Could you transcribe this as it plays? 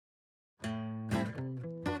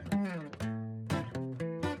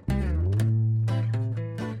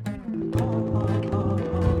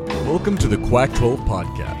Welcome to the Quack 12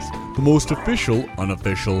 Podcast, the most official,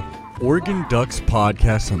 unofficial Oregon Ducks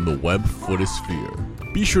podcast on the web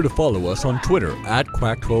footosphere. Be sure to follow us on Twitter at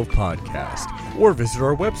Quack12Podcast or visit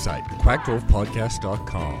our website,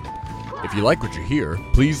 quack12podcast.com. If you like what you hear,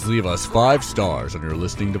 please leave us 5 stars on your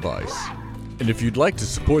listening device. And if you'd like to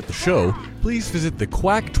support the show, please visit the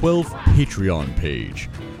Quack 12 Patreon page,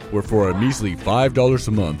 where for a measly $5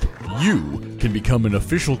 a month, you can become an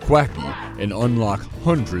official Quacky and unlock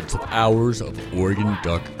hundreds of hours of Oregon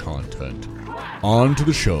Duck content. On to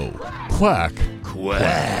the show. Quack. Quack.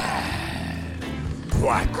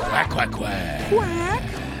 Quack, quack, quack, quack. Quack.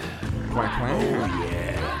 Quack, quack. Oh,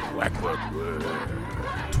 yeah. Quack, quack,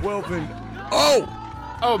 quack. 12 and...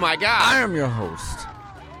 Oh, my God. I am your host,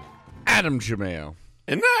 Adam Jamail.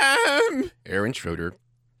 And I'm Aaron Schroeder.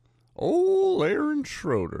 Oh, Aaron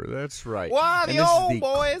Schroeder, that's right. Wow, And the this is old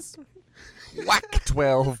boys. Quack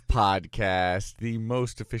 12 Podcast, the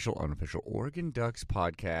most official, unofficial Oregon Ducks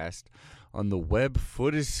podcast on the web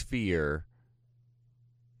footosphere.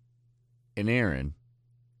 And Aaron,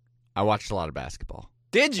 I watched a lot of basketball.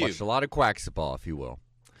 Did you? Watched a lot of Quacksball, if you will.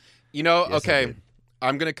 You know, Yes, I okay, did.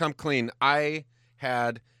 I'm going to come clean. I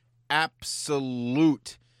had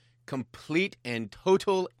absolute, complete, and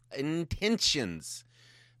total intentions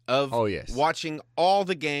of watching all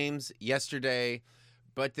the games yesterday,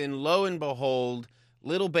 but then lo and behold,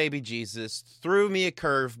 little baby Jesus threw me a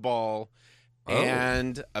curveball,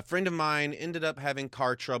 and a friend of mine ended up having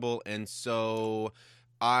car trouble, and so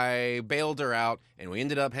I bailed her out, and we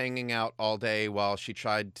ended up hanging out all day while she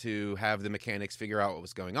tried to have the mechanics figure out what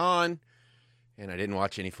was going on, and I didn't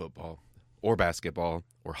watch any football or basketball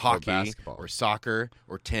or hockey or soccer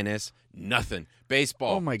or tennis, nothing.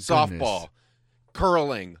 Baseball, softball,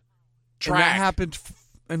 curling, track.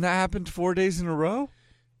 And that happened 4 days in a row?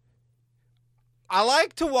 I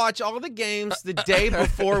like to watch all the games the day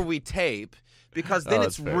before we tape because then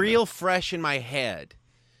it's real fresh in my head.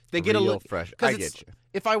 They get real fresh. I get you.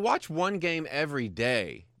 If I watch one game every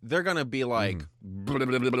day, they're going to be like,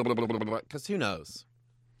 because who knows?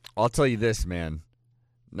 I'll tell you this, man.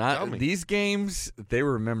 These games, they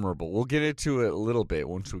were memorable. We'll get into it a little bit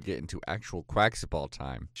once we get into actual Quacksball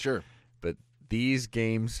time. Sure. But these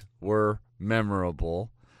games were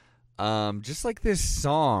memorable. Just like this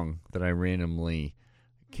song that I randomly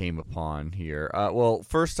came upon here. Well,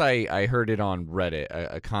 first I heard it on Reddit.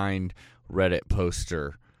 A kind Reddit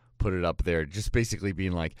poster put it up there, just basically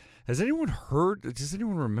being like, does anyone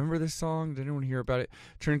remember this song? Did anyone hear about it?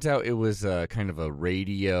 Turns out it was kind of a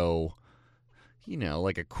radio...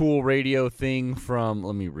 like a cool radio thing from,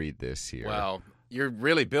 let me read this here. Wow, you're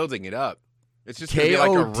really building it up. It's just going to be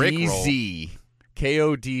like a Rickroll.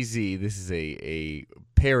 KODZ. This is a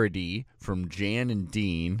parody from Jan and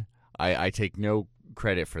Dean. I take no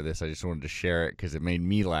credit for this. I just wanted to share it because it made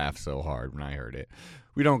me laugh so hard when I heard it.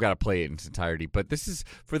 We don't got to play it in its entirety, but this is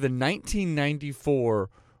for the 1994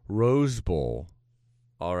 Rose Bowl.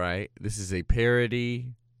 All right? This is a parody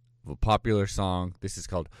of a popular song. This is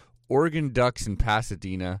called Oregon Ducks in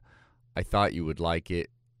Pasadena. I thought you would like it.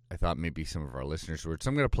 I thought maybe some of our listeners would. So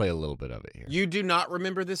I'm going to play a little bit of it here. You do not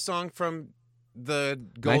remember this song from the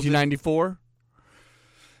 1994?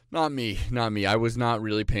 Not me. I was not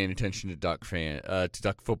really paying attention to Duck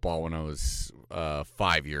football when I was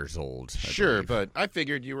 5 years old. Sure, but I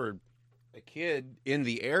figured you were a kid in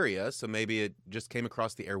the area, so maybe it just came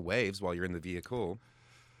across the airwaves while you're in the vehicle.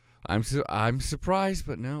 I'm surprised,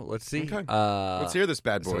 but no. Let's see. Okay. Let's hear this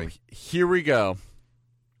bad boy. So here we go.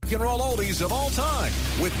 Rock and roll oldies of all time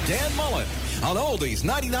with Dan Mullen on Oldies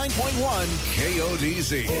 99.1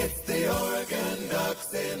 KODZ. It's the Oregon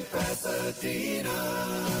Ducks in Pasadena.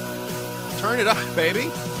 Turn it up, baby.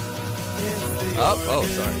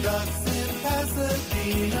 Sorry. Ducks in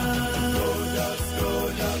Pasadena. Go Ducks, go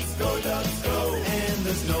Ducks, go Ducks, go. And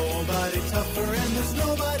there's nobody tougher and there's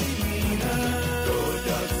nobody meaner. Go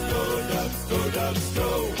Ducks, go Ducks, go Ducks,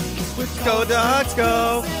 go. Go Ducks,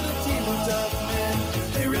 go. And a team of tough men.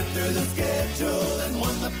 They ripped through the schedule and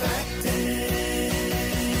won the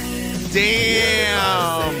Pac-10.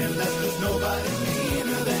 Damn. Saying that there's nobody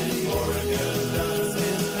meaner than the Oregon Ducks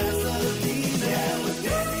in Pasadena. Yeah, with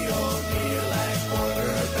Davey O'Neal like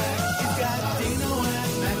quarterback. He's got Dino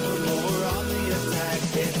and McLemore on the attack.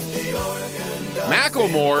 It's the Oregon Ducks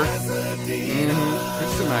Macklemore. in Pasadena.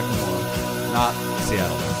 Christian McLemore, not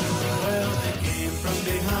Seattle. Well, they came from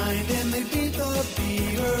behind and they beat the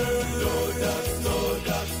Beavers. Go Ducks, go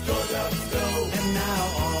Ducks, go Ducks, go. And now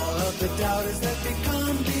all of the doubters that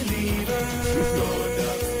become believers. Go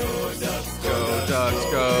Ducks, go Ducks, Go Ducks,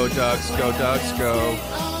 go Ducks, go Ducks, go.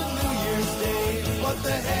 on New Year's Day. What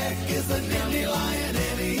the heck is an Indy Lion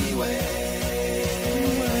anyway?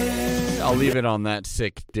 I'll leave it on that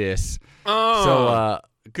sick diss. So,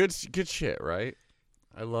 good shit, right?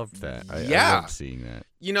 I loved that. I loved seeing that.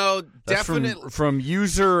 That's definitely from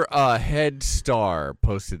user Headstar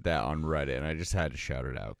posted that on Reddit, and I just had to shout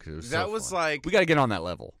it out because it was fun. Like we got to get on that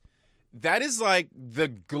level. That is like the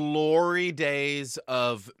glory days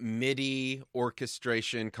of MIDI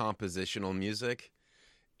orchestration compositional music.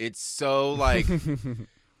 It's so like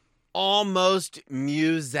almost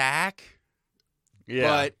Muzak,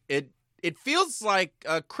 but it feels like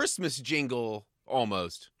a Christmas jingle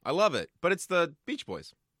almost. I love it, but it's the Beach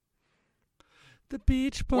Boys. The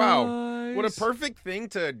Beach Boys. Wow, what a perfect thing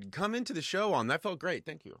to come into the show on. That felt great.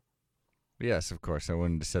 Thank you. Yes, of course. I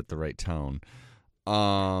wanted to set the right tone.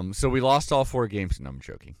 So we lost all 4 games. No, I'm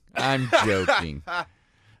joking. I'm joking.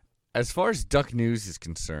 As far as Duck News is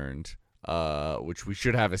concerned, which we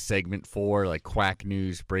should have a segment for, like Quack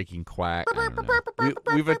News, Breaking Quack. I don't know.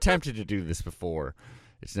 We've attempted to do this before.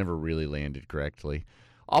 It's never really landed correctly.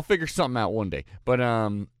 I'll figure something out one day. But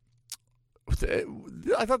I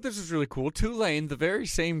thought this was really cool. Tulane, the very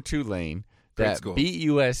same Tulane that beat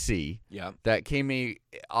USC, that came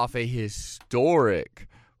off a historic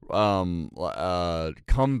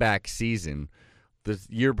comeback season. The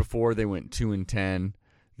year before they went 2-10.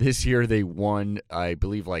 This year they won, I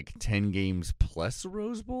believe, like 10 games plus a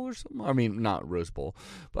Rose Bowl or something. I mean, not Rose Bowl,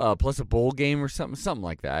 plus a bowl game or something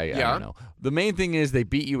like that. I don't know. The main thing is they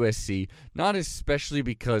beat USC, not especially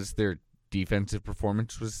because their defensive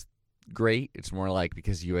performance was great. It's more like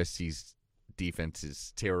because USC's defense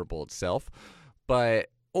is terrible itself. But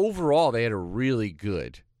overall, they had a really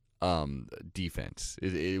good defense.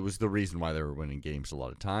 It was the reason why they were winning games a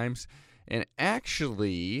lot of times. And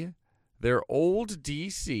actually, their old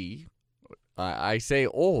DC, I say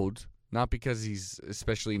old, not because he's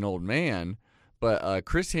especially an old man, but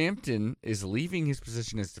Chris Hampton is leaving his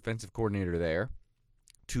position as defensive coordinator there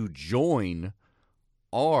to join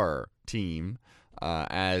our team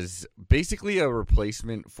as basically a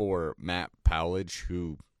replacement for Matt Powledge,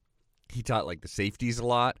 who he taught like the safeties a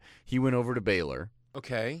lot. He went over to Baylor.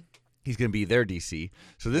 Okay. He's going to be their DC.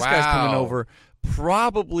 So this guy's coming over,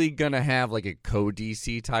 probably going to have like a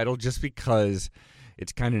co-DC title just because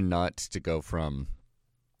it's kind of nuts to go from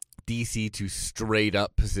DC to straight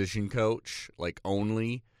up position coach, like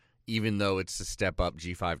only, even though it's a step up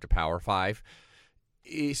G5 to Power 5.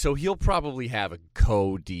 So he'll probably have a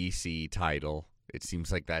co-DC title. It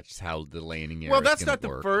seems like that's how the landing area is going to work. Well, that's not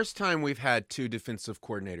the first time we've had 2 defensive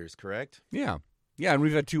coordinators, correct? Yeah. Yeah, and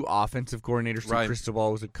we've had 2 offensive coordinators. Right.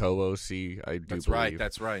 Cristobal was a co-OC, I do believe.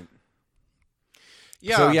 That's right.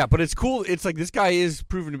 Yeah. So, yeah, but it's cool. It's like this guy is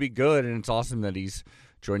proven to be good, and it's awesome that he's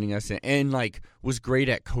joining us and like, was great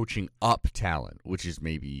at coaching up talent, which is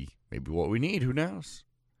maybe what we need. Who knows?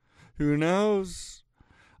 Who knows?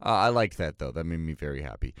 I like that, though. That made me very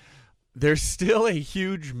happy. There's still a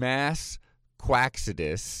huge mass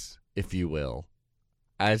quaxodus, if you will,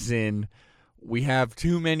 as in we have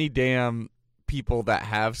too many damn people that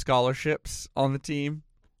have scholarships on the team,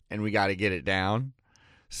 and we got to get it down.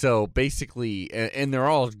 So basically, and they're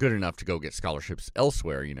all good enough to go get scholarships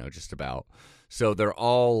elsewhere, just about. So they're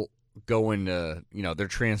all going to, they're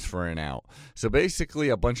transferring out. So basically,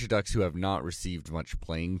 a bunch of Ducks who have not received much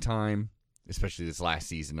playing time, especially this last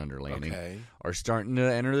season under Lanning, are starting to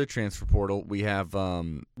enter the transfer portal. We have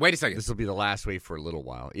wait a second. This will be the last wave for a little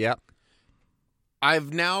while. Yep.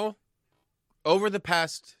 I've now, over the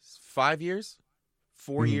past 5 years,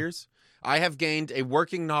 4 years, I have gained a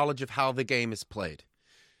working knowledge of how the game is played.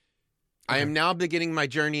 I am now beginning my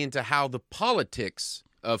journey into how the politics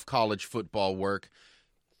of college football work.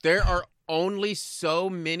 There are only so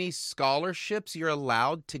many scholarships you're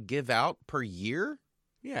allowed to give out per year?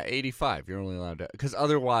 Yeah, 85. You're only allowed to, because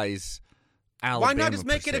otherwise, Alabama. Why not just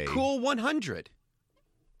make it a cool 100?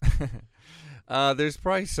 There's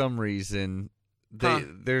probably some reason.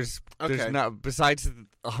 There's not, besides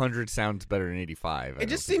 100 sounds better than 85. It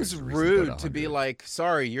just seems rude to be like,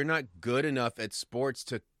 sorry, you're not good enough at sports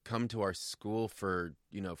to come to our school for,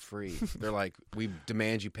 free. They're like, we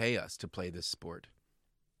demand you pay us to play this sport.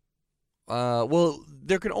 Well,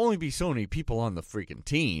 there can only be so many people on the freaking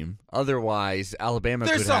team. Otherwise, Alabama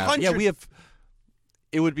could have. 100. Yeah, we have.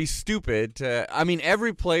 It would be stupid to. I mean,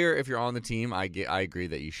 every player, if you're on the team, I agree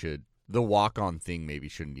that you should. The walk-on thing maybe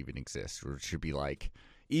shouldn't even exist. Or it should be like,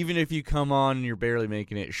 even if you come on and you're barely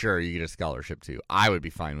making it, sure, you get a scholarship too. I would be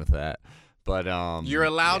fine with that. But you're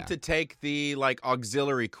allowed to take the like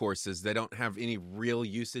auxiliary courses that don't have any real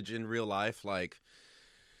usage in real life, like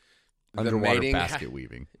underwater basket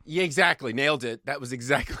weaving. Yeah, exactly. Nailed it. That was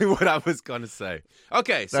exactly what I was going to say.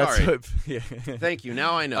 Okay, sorry. Thank you.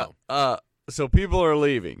 Now I know. So people are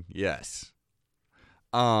leaving. Yes.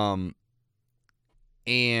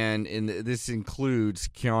 And this includes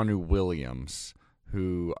Keanu Williams,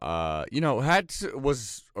 who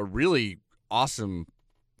was a really awesome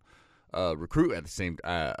recruit at the same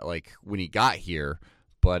like when he got here,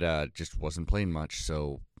 but just wasn't playing much.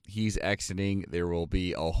 So he's exiting. There will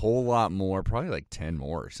be a whole lot more, probably like 10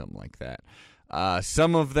 more or something like that.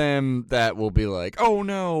 Some of them that will be like, oh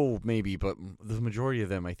no, maybe, but the majority of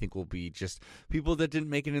them I think will be just people that didn't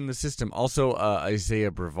make it in the system. Also, Isaiah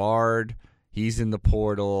Brevard. He's in the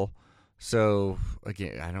portal. So,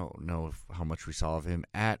 again, I don't know how much we saw of him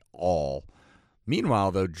at all.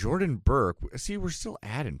 Meanwhile, though, Jordan Burke, see, we're still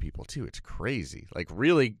adding people, too. It's crazy. Like,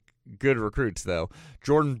 really good recruits, though.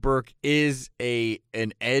 Jordan Burke is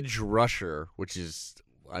an edge rusher, which is,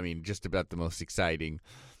 I mean, just about the most exciting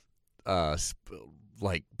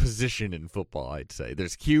position in football, I'd say.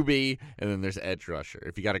 There's QB, and then there's edge rusher.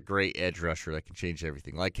 If you got a great edge rusher, that can change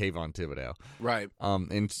everything, like Kayvon Thibodeau. Right.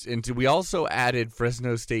 And we also added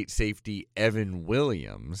Fresno State safety Evan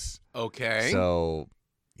Williams. Okay. So,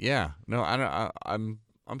 yeah. No, I'm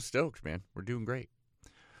stoked, man. We're doing great.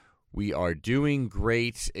 We are doing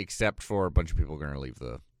great, except for a bunch of people are going to leave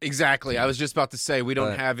the... Exactly. I was just about to say, we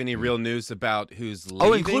don't have any real news about who's leaving.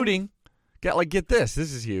 Oh, including... Get this.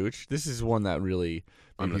 This is huge. This is one that really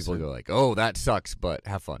made people go like, oh, that sucks, but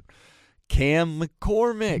have fun. Cam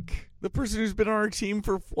McCormick, the person who's been on our team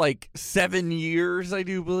for like 7 years, I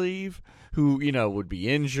do believe, who, would be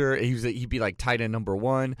injured. He'd be like tight end number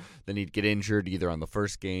 1. Then he'd get injured either on the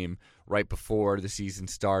first game right before the season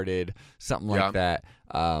started, something like that.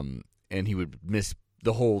 And he would miss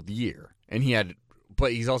the whole year. And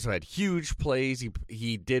but he's also had huge plays.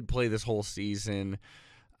 He did play this whole season.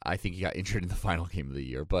 I think he got injured in the final game of the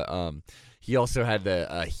year. But he also had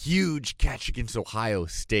a huge catch against Ohio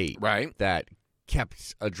State. Right. That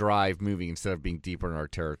kept a drive moving instead of being deeper in our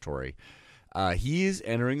territory. He is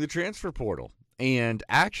entering the transfer portal. And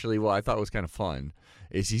actually, what I thought was kind of fun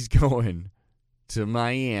is he's going to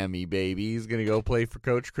Miami, baby. He's going to go play for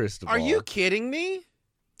Coach Cristobal. Are you kidding me?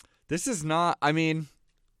 This is not,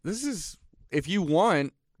 this is, if you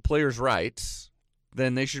want players' rights,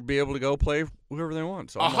 then they should be able to go play whoever they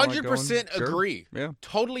want. So 100% agree. Sure. Yeah.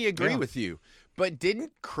 Totally agree with you. But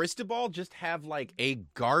didn't Cristobal just have like a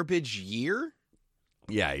garbage year?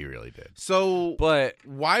 Yeah, he really did. So, but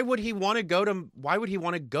why would he want to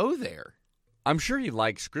go there? I'm sure he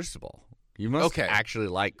likes Cristobal. You must actually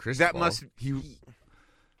like Cristobal. That must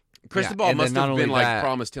Cristobal must have been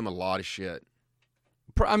promised him a lot of shit.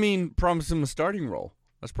 Promised him a starting role.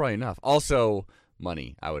 That's probably enough. Also,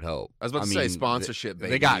 money, I would hope. I was about to say sponsorship,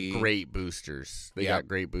 baby. They got great boosters. They got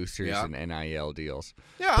great boosters and NIL deals.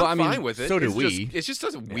 Yeah, I'm fine with it. So do we. It's just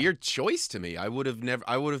a weird choice to me. I would have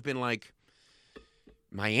been like,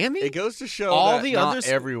 Miami? It goes to show that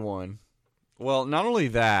everyone. Well, not only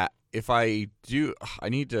that, if I do,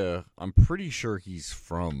 I'm pretty sure he's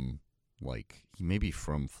from, he may be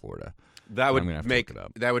from Florida. That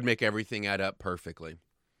would make everything add up perfectly.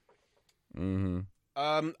 Mm-hmm.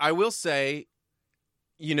 I will say,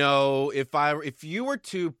 if you were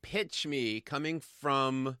to pitch me coming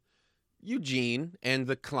from Eugene and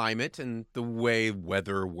the climate and the way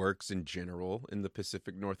weather works in general in the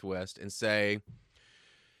Pacific Northwest and say,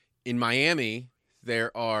 in Miami,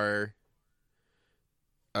 there are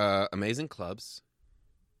amazing clubs,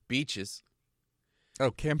 beaches. Oh,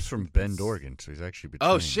 Cam's from Bend, Oregon, so he's actually between.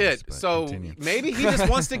 Oh, shit. So maybe he just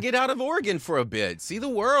wants to get out of Oregon for a bit. See the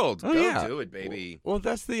world. Go do it, baby. Well,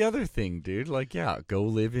 that's the other thing, dude. Go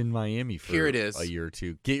live in Miami for Here it is. A year or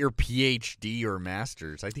two. Get your PhD or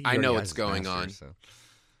master's. I know what's going on. So.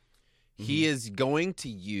 He is going to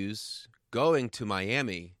use going to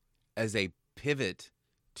Miami as a pivot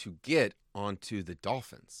to get onto the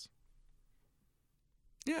Dolphins.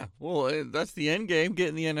 Yeah, well, that's the end game. Get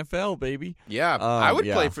in the NFL, baby. Yeah, I would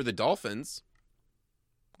play for the Dolphins.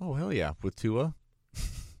 Oh, hell yeah. With Tua?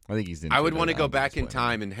 I think he's in. I would want to go back in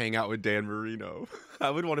time and hang out with Dan Marino.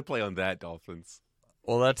 I would want to play on that Dolphins.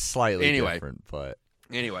 Well, that's slightly different, but...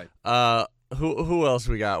 Anyway. Who else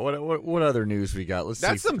we got? What other news we got? Let's see.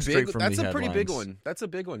 That's a pretty big one. That's a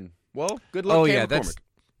big one. Well, good luck, Cam McCormick.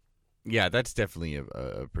 Yeah, that's definitely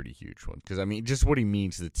a pretty huge one. Because, just what he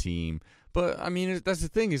means to the team. But, that's the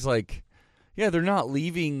thing is, they're not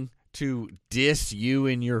leaving to diss you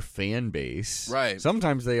and your fan base. Right.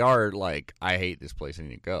 Sometimes they are I hate this place, I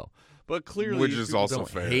need to go. But clearly, which is also don't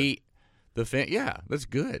fair. Hate the fan. Yeah, that's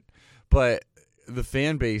good. But the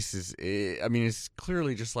fan base is, it's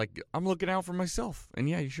clearly just I'm looking out for myself. And,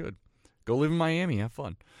 yeah, you should. Go live in Miami. Have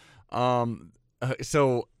fun.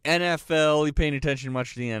 So, NFL, you paying attention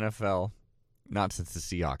much to the NFL? Not since the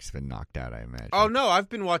Seahawks have been knocked out, I imagine. Oh, no, I've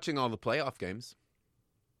been watching all the playoff games.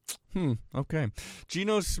 Okay.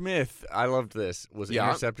 Geno Smith, I loved this, was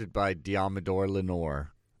intercepted by Diamador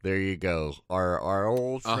Lenore. There you go. Our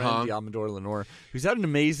old friend Diamador Lenore, who's had an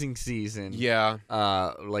amazing season. Yeah.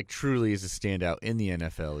 Truly is a standout in the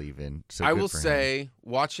NFL even. So I will say,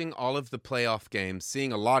 watching all of the playoff games,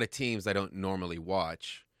 seeing a lot of teams I don't normally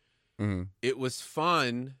watch, it was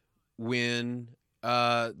fun when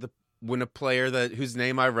a player whose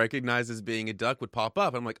name I recognize as being a Duck would pop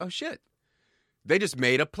up. I'm like, oh, shit. They just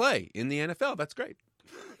made a play in the NFL. That's great.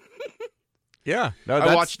 Yeah.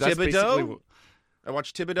 I watched Thibodeau. I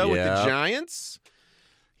watched Thibodeau with the Giants.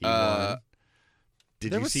 He won.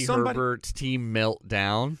 Did you see Herbert's team melt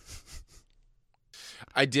down?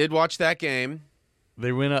 I did watch that game.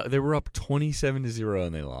 They went up. They were up 27-0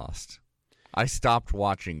 and they lost. I stopped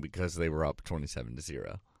watching because they were up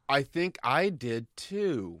 27-0. I think I did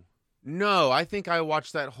too. No, I think I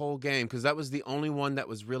watched that whole game because that was the only one that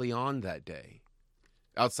was really on that day.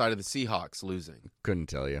 Outside of the Seahawks losing. Couldn't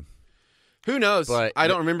tell you. Who knows? But I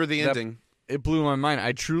don't remember the ending. It blew my mind.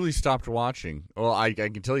 I truly stopped watching. Well, I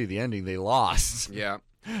can tell you the ending. They lost. Yeah.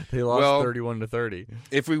 They lost 31-30.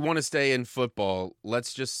 If we want to stay in football,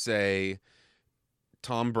 let's just say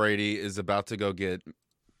Tom Brady is about to go get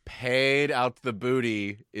paid out the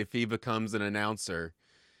booty if he becomes an announcer.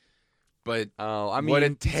 But what a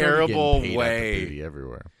terrible way.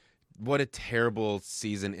 Everywhere. What a terrible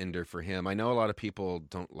season ender for him. I know a lot of people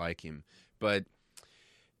don't like him, but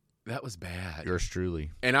that was bad. Yours truly.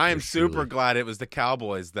 And I am super glad it was the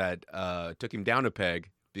Cowboys that took him down a peg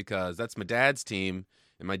because that's my dad's team,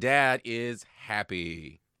 and my dad is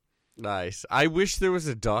happy. Nice. I wish there was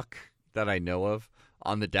a Duck that I know of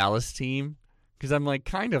on the Dallas team because I'm like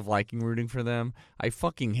kind of rooting for them. I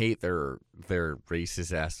fucking hate their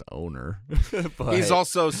racist ass owner. But he's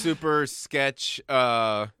also super sketch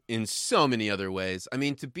in so many other ways. I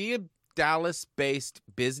mean, to be a Dallas-based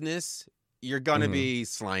business, you're gonna be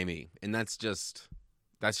slimy, and that's just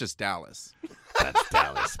Dallas. That's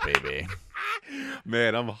Dallas, baby.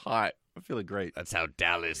 Man, I'm hot. I'm feeling great. That's how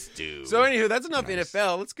Dallas do. So, anywho, that's enough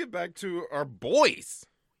NFL. Let's get back to our boys.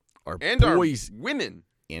 Our women.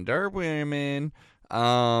 And our women.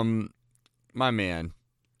 My man,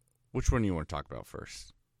 which one do you want to talk about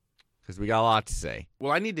first? Because we got a lot to say.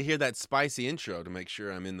 Well, I need to hear that spicy intro to make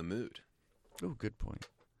sure I'm in the mood. Oh, good point.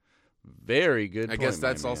 Very good point. I guess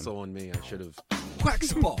that's also on me. I should have.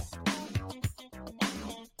 Quacksball.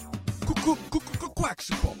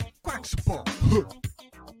 Quacksball. Quacksball.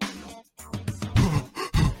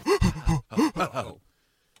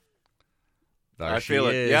 I feel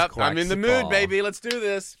it. Yep, I'm in the mood, baby. Let's do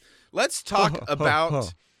this. Let's talk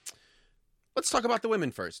about the women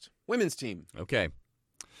first. Women's team. Okay.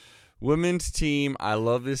 Women's team. I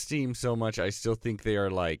love this team so much. I still think they are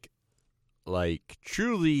like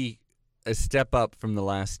truly a step up from the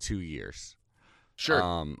last 2 years. Sure.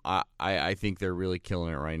 I think they're really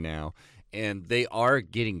killing it right now. And they are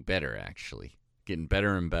getting better, actually. Getting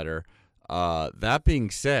better and better. That being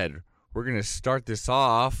said, we're going to start this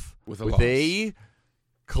off with a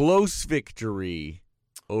close victory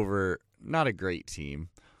over not a great team,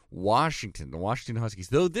 Washington, the Washington Huskies.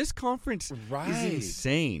 Though this conference is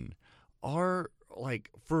insane. For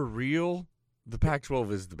real, the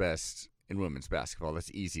Pac-12 is the best in women's basketball.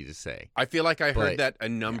 That's easy to say. I feel like I heard that a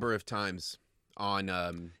number of times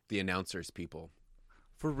on the announcers people.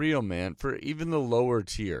 For real, man. For even the lower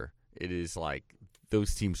tier, it is like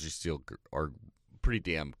those teams are pretty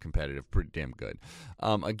damn competitive, pretty damn good.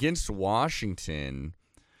 Against Washington,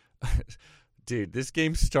 dude, this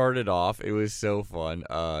game started off. It was so fun.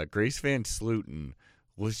 Grace Van Slooten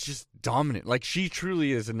was just dominant. Like, she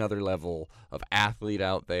truly is another level of athlete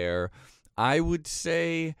out there. I would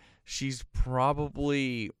say she's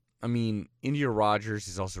probably, India Rogers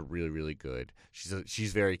is also really, really good.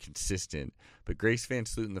 She's very consistent. But Grace Van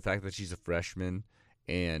Slooten, the fact that she's a freshman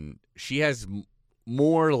and she has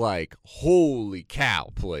more like holy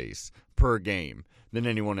cow plays per game than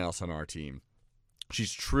anyone else on our team.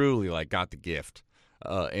 She's truly got the gift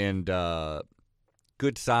and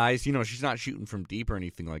good size. She's not shooting from deep or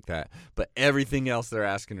anything like that, but everything else they're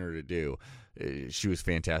asking her to do, she was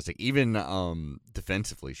fantastic. Even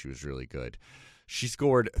defensively, she was really good. She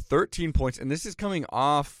scored 13 points, and this is coming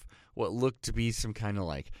off what looked to be some kind of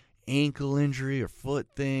ankle injury or foot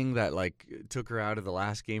thing that took her out of the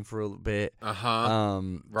last game for a bit.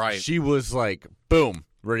 Right. She was boom,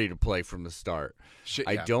 ready to play from the start.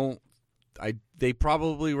 They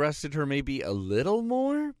probably rested her maybe a little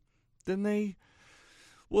more than they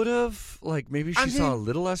would have. Maybe she saw a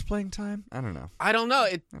little less playing time. I don't know. I don't know.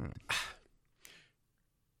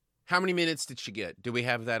 How many minutes did she get? Do we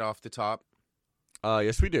have that off the top?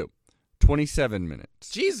 Yes, we do. 27 minutes.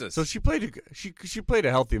 Jesus. So she played a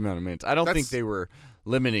healthy amount of minutes. I don't think they were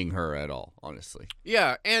limiting her at all, honestly.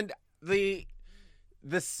 Yeah, and the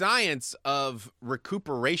science of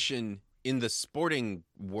recuperation in the sporting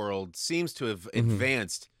world seems to have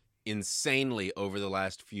advanced insanely over the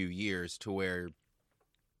last few years to where,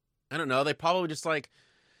 I don't know, they probably just like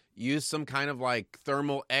used some kind of like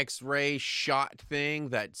thermal X-ray shot thing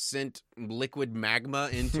that sent liquid magma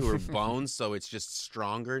into her bones, so it's just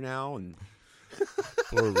stronger now. And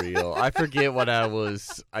for real, I forget what I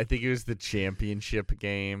think it was the championship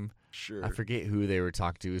game. Sure. I forget who they were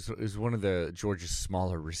talking to. It was one of the Georgia's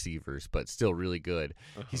smaller receivers, but still really good.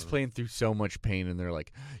 He's playing through so much pain, and they're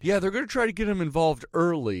like, yeah, they're going to try to get him involved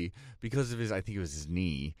early because of I think it was his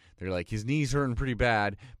knee. They're like, his knee's hurting pretty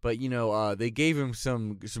bad, but, they gave him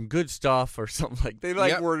some good stuff or something like they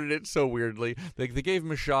worded it so weirdly. They gave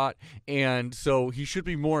him a shot, and so he should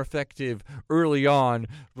be more effective early on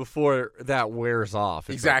before that wears off.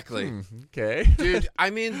 It's exactly. Like, okay. Dude, I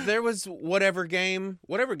mean, there was whatever game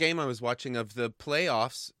I was watching of the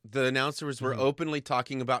playoffs, the announcers were openly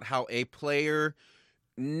talking about how a player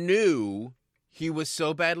knew he was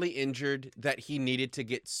so badly injured that he needed to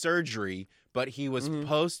get surgery, but he was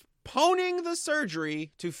postponing the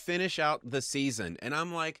surgery to finish out the season. And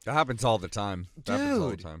I'm like, that happens all the time.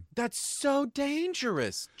 Dude, that's so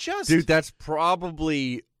dangerous. Dude, that's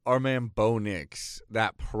probably our man Bo Nix.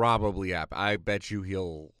 That probably happened. I bet you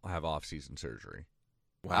he'll have off-season surgery.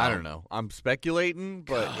 Wow. I don't know. I'm speculating,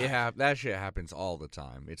 but that shit happens all the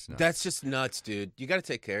time. It's nuts. That's just nuts, dude. You got to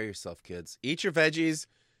take care of yourself, kids. Eat your veggies,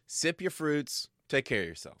 sip your fruits, take care of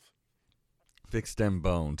yourself. Fix them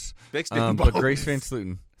bones. Fix them bones. But Grace Van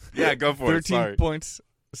Sluten. Yeah, go for 13 points,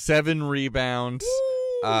 7 rebounds.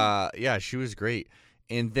 Yeah, she was great.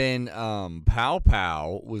 And then Pow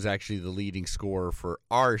Pow was actually the leading scorer for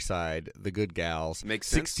our side, the good gals. Makes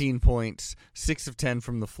sense. 16 points, 6 of 10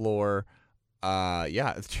 from the floor.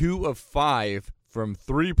 2 of 5 from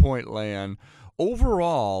three-point land.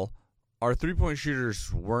 Overall, our three-point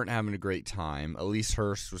shooters weren't having a great time. Elise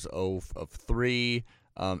Hurst was 0 of 3.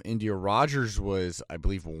 India Rogers was, I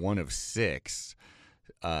believe, 1 of 6.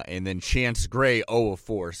 And then Chance Gray, 0 of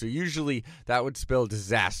 4. So usually that would spell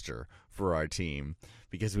disaster for our team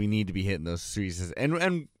because we need to be hitting those threes.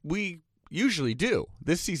 And we usually do.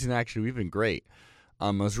 This season, actually, we've been great. I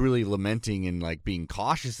was really lamenting and like being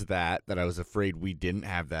cautious of that I was afraid we didn't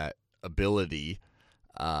have that ability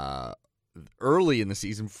early in the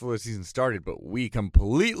season before the season started, but we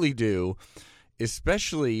completely do,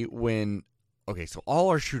 especially when, so all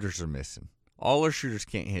our shooters are missing. All our shooters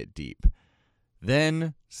can't hit deep.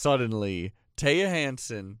 Then suddenly Taya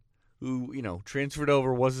Hansen, who, transferred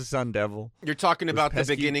over, was a Sun Devil. You're talking about the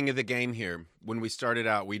beginning of the game here. When we started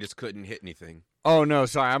out, we just couldn't hit anything. Oh, no,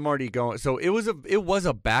 sorry, I'm already going. So it was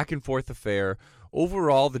a back-and-forth affair.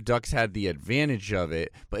 Overall, the Ducks had the advantage of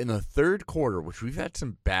it, but in the third quarter, which we've had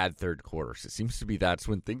some bad third quarters, it seems to be that's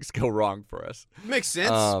when things go wrong for us. Makes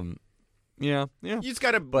sense. Yeah. You just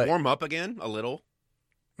got to warm up again a little.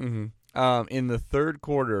 Mm-hmm. In the third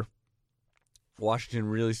quarter, Washington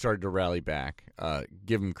really started to rally back.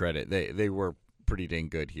 Give them credit. They were pretty dang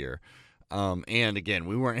good here. And, again,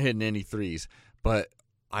 we weren't hitting any threes, but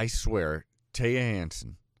I swear, Taya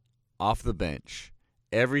Hansen, off the bench,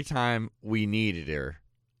 every time we needed her,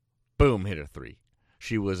 boom, hit a 3.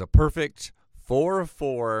 She was a perfect 4 of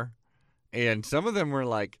 4, and some of them were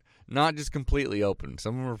like not just completely open.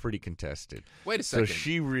 Some of them were pretty contested. Wait a second. So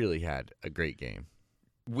she really had a great game.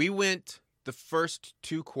 We went the first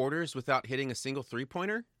 2 quarters without hitting a single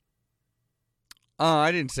three-pointer?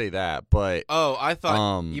 I didn't say that, but I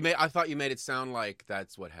thought you made it sound like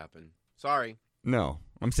that's what happened. Sorry. No,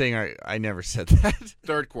 I'm saying I never said that.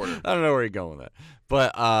 Third quarter. I don't know where you're going with that.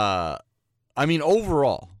 But, I mean,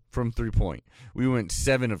 overall, from 3-point, we went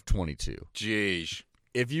 7 of 22. Jeez.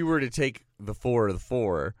 If you were to take the 4 of the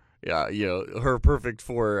 4, her perfect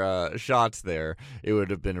 4 shots there, it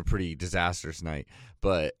would have been a pretty disastrous night.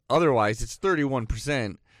 But otherwise, it's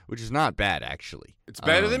 31%, which is not bad, actually. It's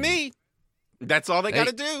better than me. That's all they got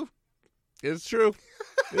to do. It's true.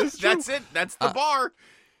 It's true. That's it. That's the bar.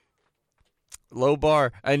 Low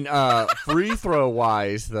bar. And free throw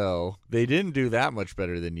wise, though, they didn't do that much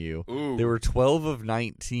better than you. Ooh. They were 12 of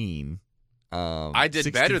 19. I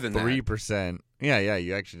did better than that. 63%. Yeah,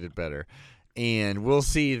 you actually did better. And we'll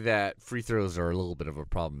see that free throws are a little bit of a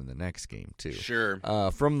problem in the next game, too. Sure.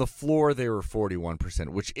 From the floor, they were 41%,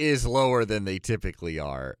 which is lower than they typically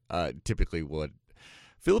would.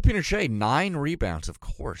 Filipina Shea, 9 rebounds, of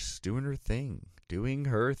course, doing her thing.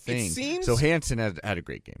 So Hansen had a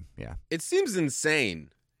great game, yeah. It seems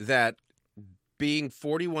insane that being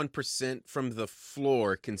 41% from the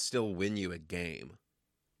floor can still win you a game.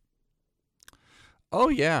 Oh,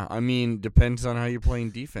 yeah. I mean, depends on how you're playing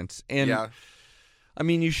defense. And, yeah. I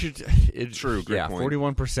mean, you should... True, great point.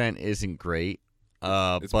 41% isn't great.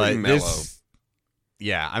 It's but pretty mellow.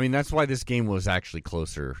 Yeah, I mean, that's why this game was actually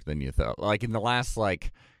closer than you thought. Like, in the last,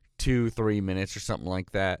 2-3 minutes or something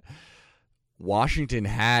like that, Washington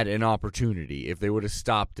had an opportunity, if they would have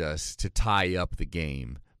stopped us, to tie up the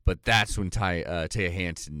game. But that's when Taya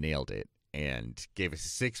Hansen nailed it and gave us a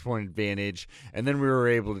 6-point advantage. And then we were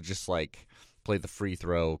able to just, play the free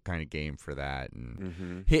throw kind of game for that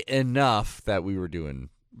and hit enough that we were doing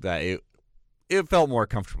that. It felt more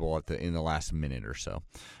comfortable in the last minute or so.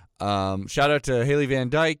 Shout out to Haley Van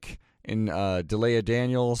Dyke and Delia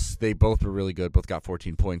Daniels. They both were really good. Both got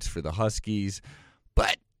 14 points for the Huskies.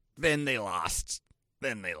 But then they lost.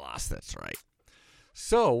 That's right.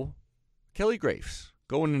 So, Kelly Graves,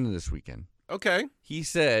 going into this weekend. Okay. He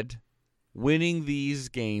said winning these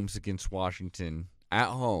games against Washington at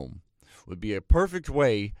home would be a perfect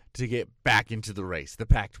way to get back into the race, the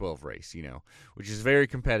Pac-12 race, which is very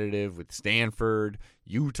competitive with Stanford,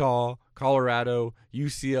 Utah, Colorado,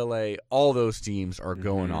 UCLA. All those teams are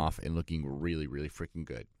going off and looking really, really freaking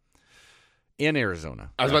good. And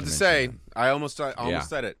Arizona. I was about to say, I almost said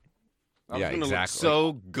it. I was going to look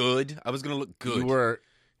so good. I was going to look good. You were...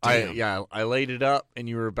 I laid it up, and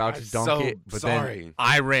you were about to dunk it, but then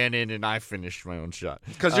I ran in and I finished my own shot.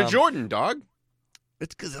 Because you're Jordan, dog.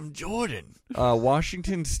 It's because I'm Jordan.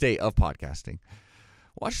 Washington State of podcasting.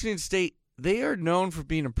 Washington State, they are known for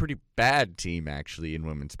being a pretty bad team, actually, in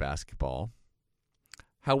women's basketball.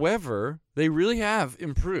 However, they really have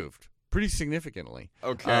improved pretty significantly.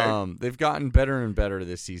 Okay. They've gotten better and better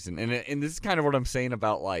this season. And this is kind of what I'm saying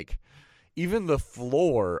about, even the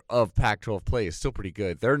floor of Pac-12 play is still pretty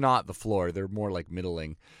good. They're not the floor. They're more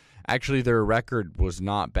middling. Actually, their record was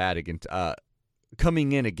not bad against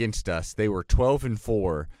coming in against us. They were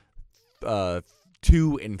 12-4,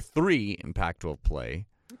 2-3 in Pac-12 play.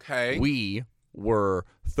 Okay. We were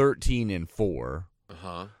 13-4,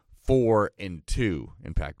 4-2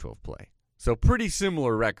 in Pac-12 play. So pretty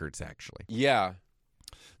similar records, actually. Yeah.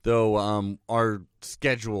 Though our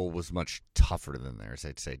schedule was much tougher than theirs,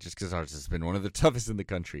 I'd say, just because ours has been one of the toughest in the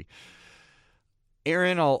country.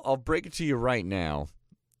 Aaron, I'll break it to you right now.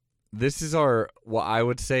 This is what I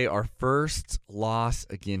would say, our first loss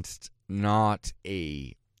against not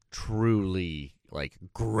a truly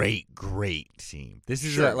great team. This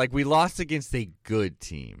is we lost against a good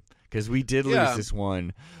team because we did lose this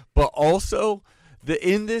one, but also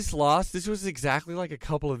in this loss, this was exactly like a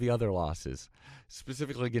couple of the other losses,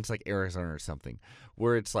 specifically against Arizona or something,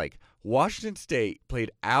 where it's Washington State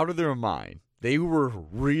played out of their mind. They were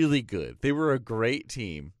really good. They were a great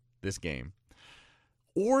team this game.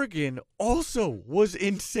 Oregon also was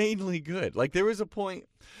insanely good. There was a point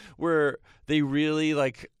where they really,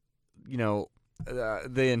 the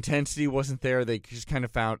intensity wasn't there. They just kind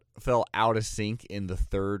of fell out of sync in the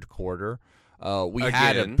third quarter. We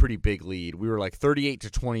had a pretty big lead. We were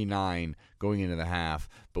 38-29 going into the half,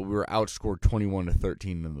 but we were outscored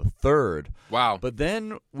 21-13 in the third. Wow. But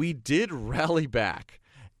then we did rally back,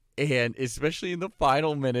 and especially in the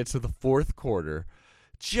final minutes of the fourth quarter,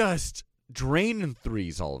 just draining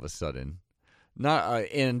threes all of a sudden.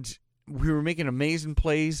 And we were making amazing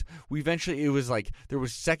plays. It was there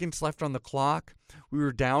was seconds left on the clock. We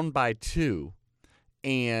were down by 2.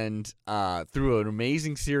 And through an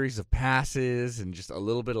amazing series of passes and just a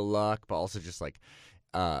little bit of luck, but also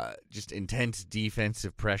just intense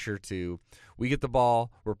defensive pressure we get the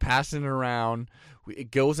ball, we're passing it around,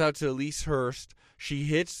 it goes out to Elise Hurst,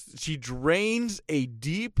 she drains a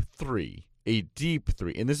deep three,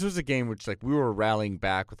 and this was a game which we were rallying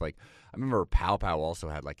back with I remember Pow Pow also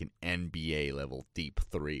had an NBA level deep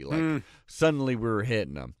three, suddenly we were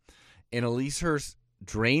hitting them, and Elise Hurst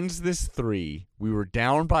drains this three. We were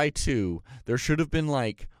down by 2. There should have been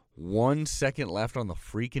 1 second left on the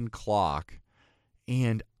freaking clock.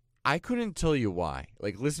 And I couldn't tell you why.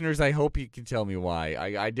 Listeners, I hope you can tell me why.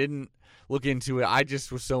 I didn't look into it. I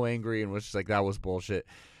just was so angry and was just that was bullshit.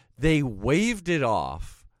 They waved it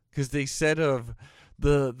off because they said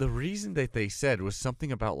the reason that they said was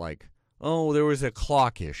something about there was a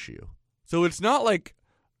clock issue. So it's not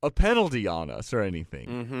a penalty on us or anything.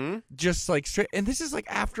 Mm-hmm. Just straight. And this is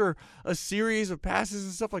after a series of passes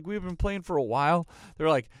and stuff we've been playing for a while.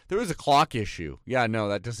 They're there was a clock issue. Yeah, no,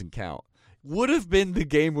 that doesn't count. Would have been the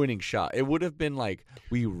game-winning shot. It would have been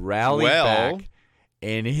we rallied back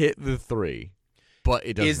and hit the three. But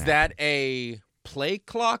it doesn't Is that a play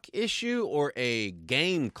clock issue or a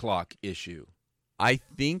game clock issue? I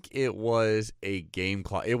think it was a game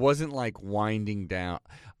clock. It wasn't like winding down.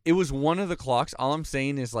 It was one of the clocks. All I'm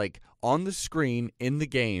saying is like on the screen in the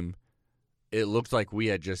game, it looked like we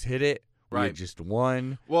had just hit it. We had just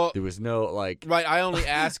won. Well, there was no like. Right. I only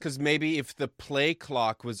asked because maybe if the play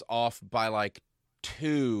clock was off by like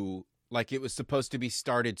 2, like it was supposed to be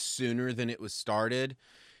started sooner than it was started.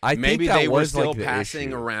 Maybe they were still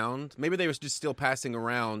passing around. Maybe they were just still passing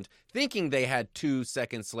around, thinking they had 2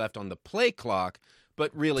 seconds left on the play clock, but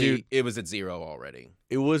really it was at 0 already.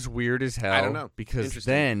 It was weird as hell. I don't know because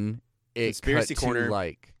then it Conspiracy cut corner. to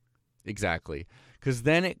like exactly because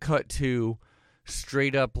then it cut to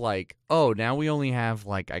straight up like, oh, now we only have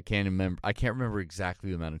like I can't remember exactly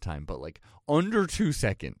the amount of time, but like under 2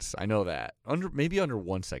 seconds. I know that maybe under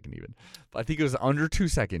 1 second even. But I think it was under 2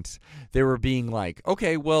 seconds. They were being like,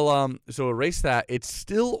 okay, well, so erase that. It's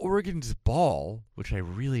still Oregon's ball, which I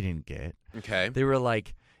really didn't get. Okay. They were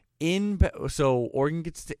like so Oregon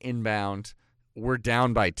gets to inbound. We're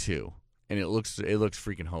down by 2, and it looks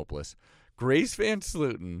freaking hopeless. Grace Van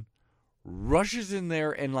Sluten rushes in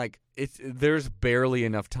there and like there's barely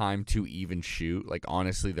enough time to even shoot. Like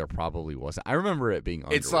honestly, there probably wasn't. I remember it being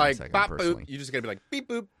under it's 1 like second, bop personally. boop. You just gotta be like beep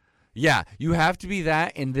boop. Yeah, you have to be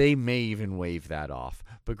that, and they may even wave that off.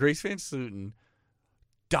 But Grace Van Sluten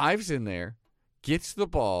dives in there, gets the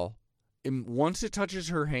ball, and once it touches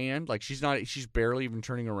her hand, like she's barely even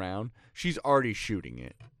turning around, she's already shooting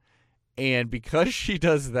it. And because she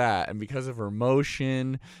does that, and because of her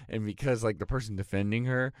motion, and because like the person defending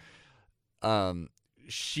her,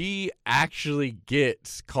 she actually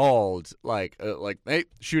gets called like hey,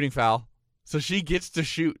 shooting foul. So she gets to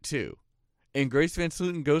shoot too. And Grace Van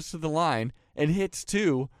Sluten goes to the line and hits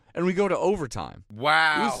 2, and we go to overtime.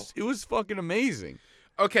 Wow. It was fucking amazing.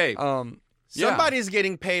 Okay. Somebody's yeah.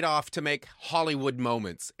 getting paid off to make Hollywood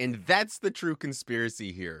moments, and that's the true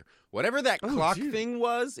conspiracy here. Whatever that clock thing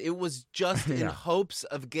was, it was just in hopes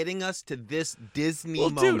of getting us to this Disney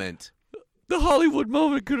moment. Dude, the Hollywood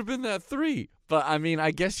moment could have been that 3. But I mean,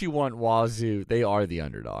 I guess you want Wazoo. They are the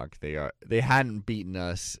underdog. They hadn't beaten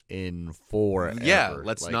us in forever. Yeah,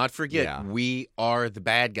 let's not forget we are the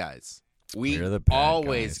bad guys. We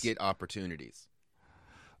always get opportunities.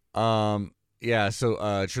 Yeah, so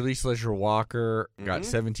Trelise Leisure-Walker got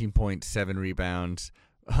 17.7 rebounds.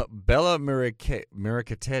 Bella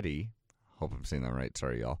Miracchetti, hope I'm saying that right,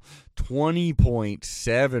 sorry, y'all,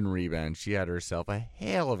 20.7 rebounds. She had herself a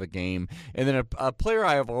hell of a game. And then a player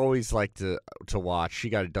I have always liked to watch, she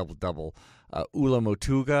got a double-double. Ula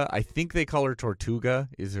Motuga, I think they call her Tortuga,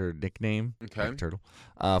 is her nickname. Okay. Like turtle.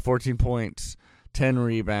 14 points, 10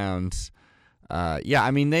 rebounds. Yeah,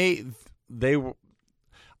 I mean, they were.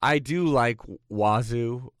 I do like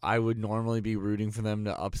Wazoo. I would normally be rooting for them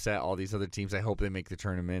to upset all these other teams. I hope they make the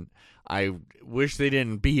tournament. I wish they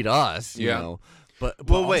didn't beat us, you know. But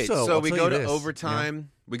wait, also, so I'll we tell go you to this, overtime. Yeah.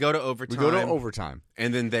 We go to overtime. We go to overtime.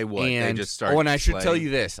 And then they what? And, they just start and I should playing. tell you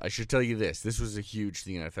this. This was a huge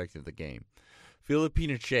thing that affected the game.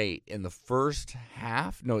 Filipina Che in the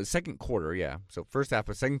second quarter, yeah. So first half,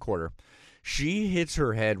 but second quarter, she hits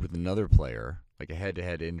her head with another player, like a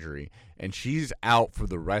head-to-head injury, and she's out for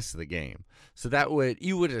the rest of the game. So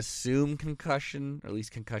you would assume concussion, or at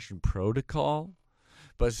least concussion protocol.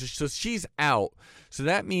 But so she's out. So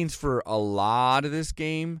that means for a lot of this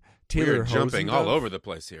game, Taylor We're jumping Hosendove, all over the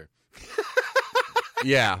place here.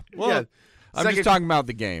 Yeah. Well, yeah. I'm just talking about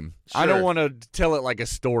the game. Sure. I don't want to tell it like a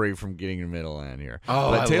story from getting in the middle end here.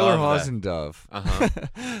 Oh, but I Taylor love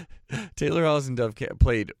Hosendove, Taylor Hosendove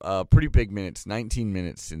played pretty big minutes, 19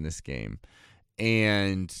 minutes in this game,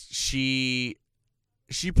 and she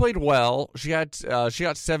played well. She got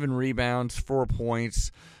 7 rebounds, 4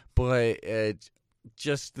 points, but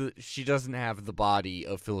she doesn't have the body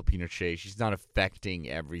of Filipina Che. She's not affecting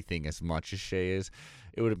everything as much as Che is.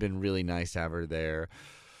 It would have been really nice to have her there.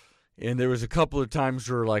 And there was a couple of times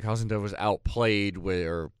where like Hosendove was outplayed,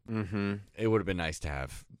 where it would have been nice to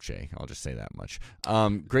have Che. I'll just say that much.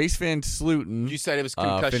 Grace Van Sluten. You said it was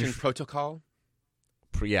concussion protocol?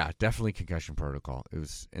 Yeah, definitely concussion protocol. It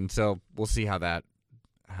was, and so we'll see how that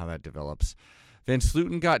develops. Van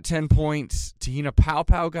Sluten got 10 points. Tahina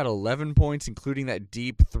Pau got 11 points, including that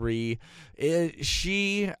deep 3.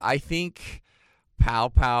 I think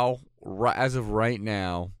Pau, as of right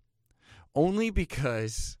now, only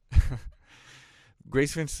because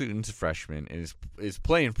Grace Van Sluten's a freshman and is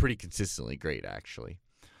playing pretty consistently great, actually.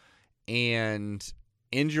 And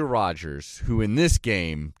India Rogers, who in this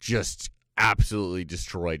game just absolutely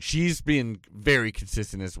destroyed. She's been very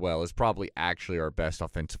consistent as well, is probably actually our best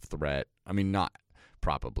offensive threat. I mean, not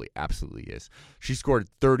probably, absolutely is. She scored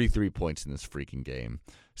 33 points in this freaking game,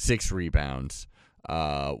 6 rebounds.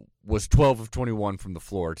 was 12 of 21 from the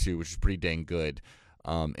floor, too, which is pretty dang good.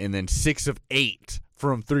 And then 6 of 8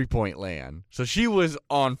 from three-point land. So she was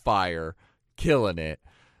on fire, killing it.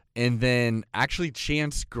 And then actually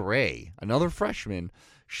Chance Gray, another freshman,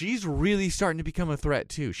 she's really starting to become a threat,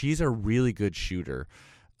 too. She's a really good shooter.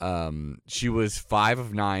 She was 5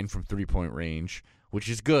 of 9 from three-point range, which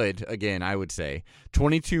is good, again, I would say.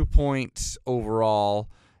 22 points overall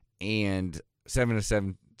and 7 of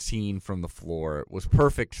 17 from the floor. It was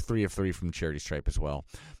perfect 3 of 3 from charity stripe as well.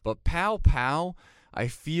 But Pow, I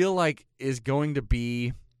feel like is going to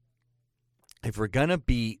be, if we're going to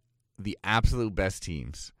beat the absolute best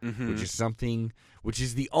teams, which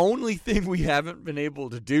is the only thing we haven't been able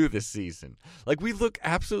to do this season. Like, we look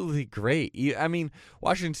absolutely great. I mean,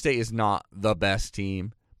 Washington State is not the best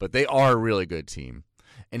team, but they are a really good team.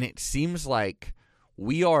 And it seems like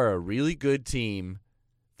we are a really good team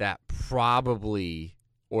that probably,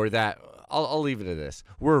 or that, I'll leave it at this.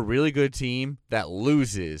 We're a really good team that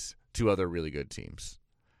loses to other really good teams.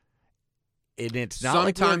 And it's not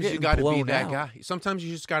sometimes like you got to be out. that guy. Sometimes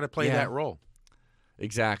you just got to play that role.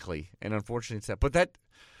 Exactly. And unfortunately it's that. But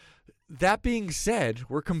that being said,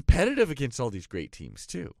 we're competitive against all these great teams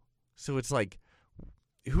too. So it's like,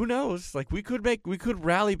 who knows? Like, we could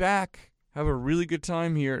rally back, have a really good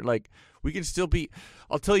time here. Like, we can still beat.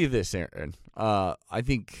 I'll tell you this, Aaron. I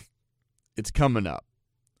think it's coming up.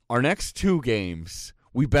 Our next 2 games,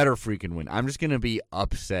 we better freaking win. I'm just going to be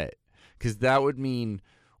upset because that would mean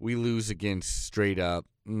we lose against straight up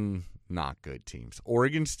not good teams.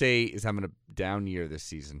 Oregon State is having a down year this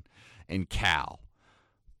season, and Cal.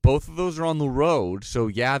 Both of those are on the road, so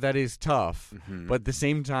yeah, that is tough. But at the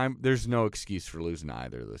same time, there's no excuse for losing to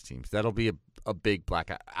either of those teams. That'll be a big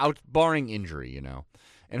blackout, barring injury, you know.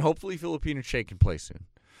 And hopefully Filipino Che can play soon.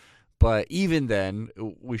 But even then,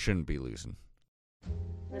 we shouldn't be losing.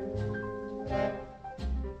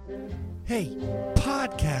 Hey,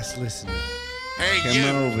 podcast listener. Hey,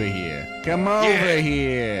 Come over here. Come over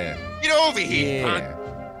here. Get over here, Yeah.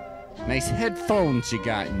 Nice headphones you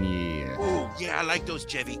got in your ear. Ooh, yeah, I like those,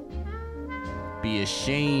 Chevy. Be a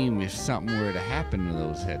shame if something were to happen to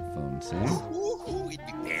those headphones, eh? Ooh, it'd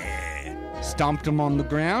be bad. Stomped them on the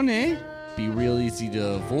ground, eh? Be real easy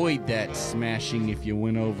to avoid that smashing if you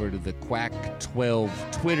went over to the Quack 12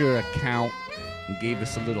 Twitter account and gave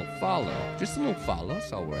us a little follow. Just a little follow,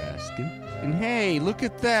 that's all we're asking. And hey, look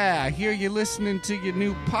at that. I hear you listening to your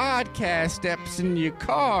new podcast eps in your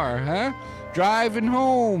car, huh? Driving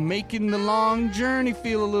home, making the long journey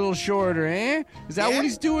feel a little shorter, eh? Is that what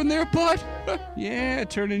he's doing there, bud? Yeah,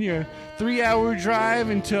 turning your 3-hour drive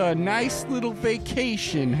into a nice little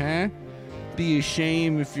vacation, huh? Be a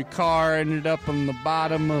shame if your car ended up on the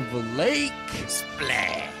bottom of a lake.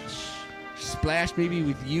 Splash maybe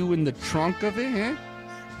with you in the trunk of it, huh?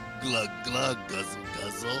 Glug, glug, guzzle,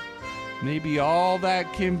 guzzle. Maybe all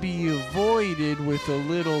that can be avoided with a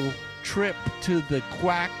little trip to the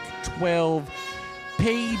Quack 12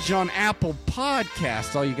 page on Apple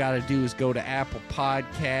Podcasts. All you got to do is go to Apple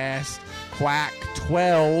Podcast, Quack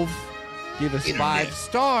 12, give us 5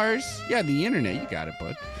 stars. Yeah, the internet, you got it,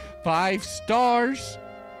 bud. 5 stars.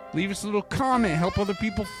 Leave us a little comment. Help other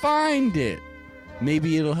people find it.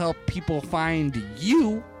 Maybe it'll help people find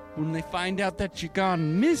you when they find out that you're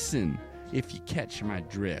gone missing, if you catch my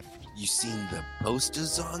drift. You seen the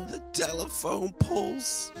posters on the telephone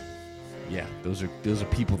poles? Yeah, those are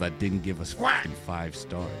people that didn't give us fucking 5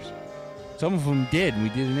 stars. Some of them did, and we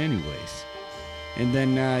did it anyways. And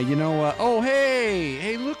then, oh,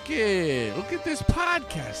 hey, look at this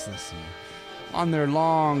podcast listener on their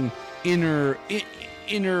long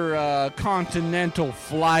intercontinental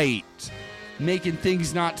flight, making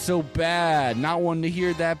things not so bad, not wanting to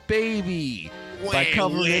hear that baby by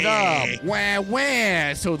covering it up. Wah,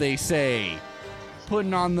 wah, so they say.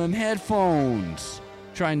 Putting on them headphones,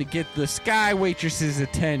 trying to get the sky waitress's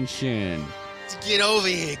attention. Get over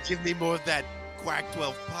here. Give me more of that Quack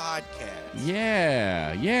 12 podcast.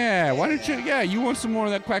 Yeah. Why don't you? Yeah, you want some more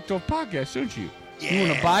of that Quack 12 podcast, don't you? Yeah. You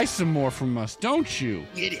want to buy some more from us, don't you?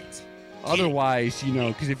 Get it. Otherwise,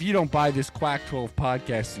 because if you don't buy this Quack 12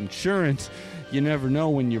 podcast insurance, you never know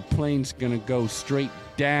when your plane's going to go straight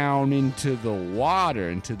down into the water,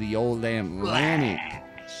 into the old Atlantic,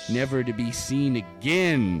 never to be seen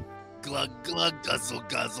again. Glug, glug, guzzle,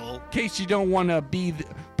 guzzle. In case you don't want to be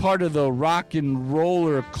part of the rock and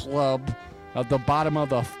roller club at the bottom of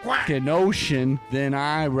the fucking ocean, then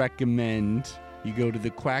I recommend you go to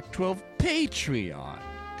the Quack 12 Patreon.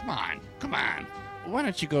 Come on. Why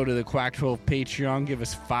don't you go to the Quack 12 Patreon, give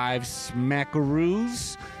us 5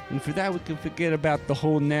 smackaroos, and for that we can forget about the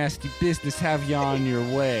whole nasty business, have you on your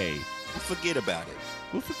way. Forget about it.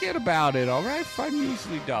 We'll forget about it, all right? $5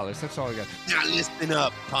 measly. That's all I got. Now listen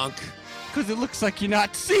up, punk. Because it looks like you're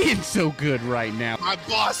not seeing so good right now. My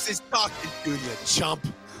boss is talking to you, chump.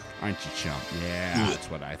 Aren't you, chump? Yeah, that's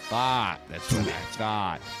what I thought.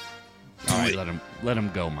 All right, let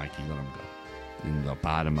him go, Mikey. Let him go. In the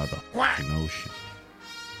bottom of the fucking ocean.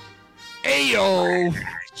 Ayo!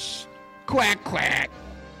 Quack, quack.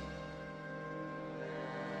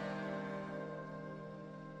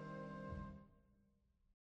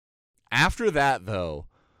 After that, though,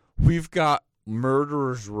 we've got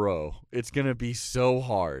Murderer's Row. It's going to be so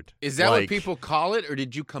hard. Is that what people call it, or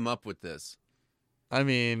did you come up with this? I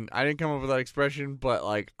mean, I didn't come up with that expression, but,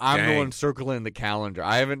 I'm the one circling the calendar.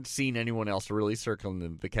 I haven't seen anyone else really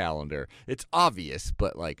circling the calendar. It's obvious,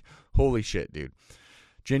 but, holy shit, dude.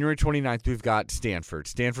 January 29th, we've got Stanford.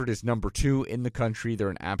 Stanford is number 2 in the country. They're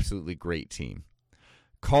an absolutely great team.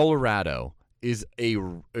 Colorado is a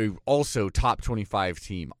also top 25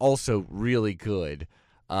 team, also really good.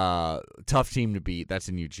 Tough team to beat. That's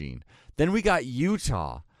in Eugene. Then we got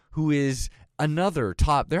Utah, who is another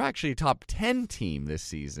they're actually a top 10 team this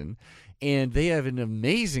season, and they have an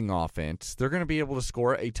amazing offense. They're going to be able to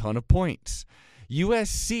score a ton of points.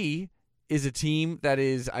 USC is a team that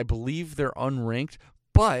is, I believe they're unranked,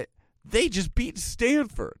 but they just beat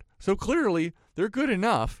Stanford. So clearly they're good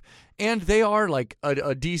enough, and they are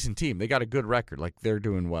a decent team. They got a good record. They're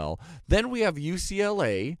doing well. Then we have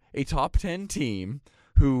UCLA, a top 10 team,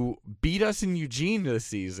 who beat us in Eugene this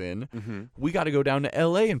season. Mm-hmm. We got to go down to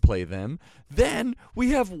L.A. and play them. Then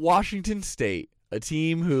we have Washington State, a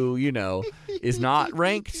team who, is not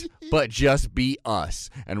ranked, but just beat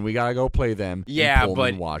us. And we got to go play them in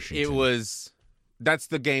Pullman, Washington. That's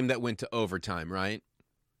the game that went to overtime, right?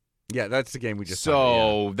 Yeah, that's the game we just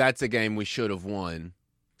that's a game we should have won.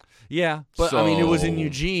 Yeah, but it was in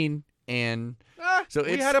Eugene, and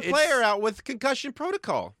we had a player out with concussion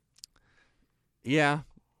protocol. Yeah.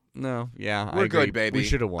 No, yeah. We're good, baby. We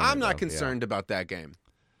should have won. I'm not concerned about that game.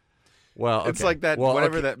 Well, okay. It's like that,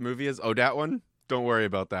 whatever that movie is. Oh, that one? Don't worry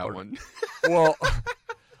about that one. Well,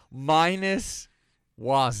 minus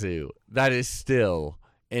Wazoo, that is still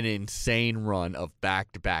an insane run of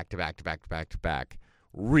back-to-back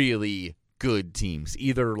really good teams.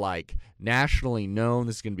 Either nationally known,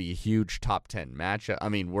 this is going to be a huge top 10 matchup. I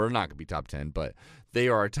mean, we're not going to be top 10, but they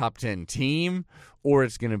are a top 10 team, or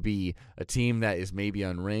it's going to be a team that is maybe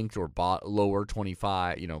unranked or lower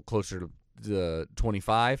 25, closer to the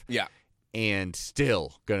 25. Yeah. And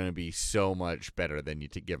still going to be so much better than you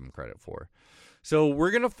to give them credit for. So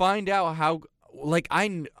we're going to find out how,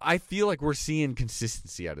 I feel like we're seeing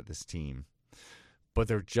consistency out of this team, but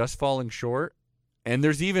they're just falling short. And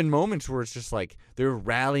there's even moments where it's just they're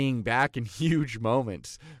rallying back in huge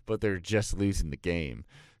moments, but they're just losing the game.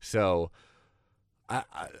 So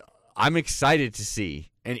I'm excited to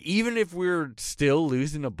see. And even if we're still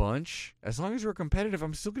losing a bunch, as long as we're competitive,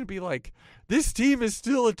 I'm still going to be this team is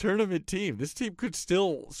still a tournament team. This team could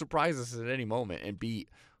still surprise us at any moment and beat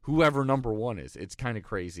whoever number 1 is. It's kind of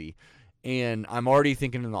crazy. And I'm already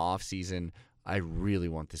thinking in the offseason, I really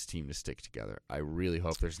want this team to stick together. I really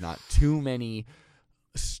hope there's not too many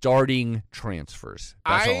starting transfers.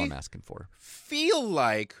 That's all I'm asking for. Feel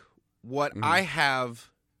like what I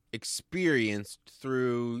have experienced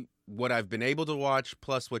through what I've been able to watch,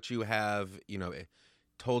 plus what you have,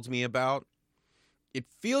 told me about, it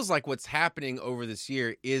feels like what's happening over this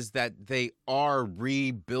year is that they are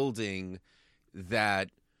rebuilding that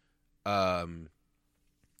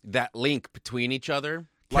link between each other.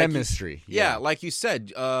 Chemistry. Like you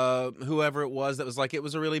said, whoever it was that was it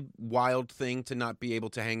was a really wild thing to not be able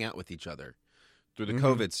to hang out with each other through the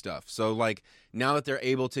COVID stuff. So now that they're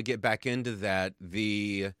able to get back into that,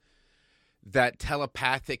 that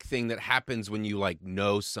telepathic thing that happens when you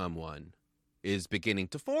know someone is beginning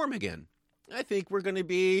to form again. I think we're going to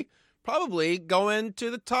be probably going to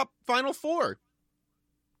the top Final Four.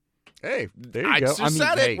 Hey, there you go. I just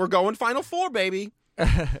said it. We're going Final Four, baby.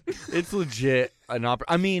 It's legit an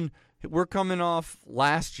I mean, we're coming off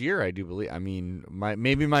last year, I do believe. I mean,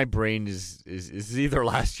 maybe my brain is either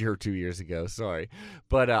last year or 2 years ago. Sorry,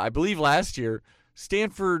 but I believe last year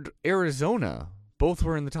Stanford, Arizona, both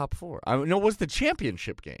were in the top 4. It was the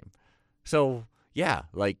championship game. So yeah,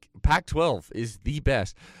 Pac-12 is the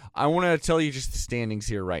best. I want to tell you just the standings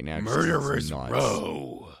here right now. Murderer's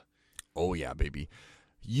Row. Oh yeah, baby.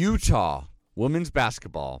 Utah women's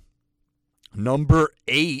basketball. Number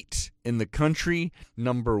 8 in the country,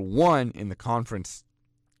 number 1 in the conference,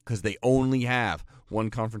 because they only have one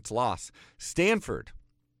conference loss. Stanford,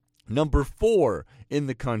 number 4 in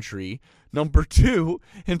the country, number 2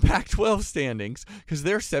 in Pac-12 standings, because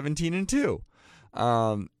they're 17-2.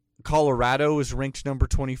 Colorado is ranked number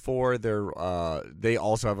 24. They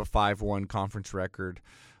also have a 5-1 conference record.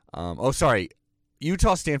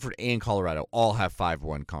 Utah, Stanford, and Colorado all have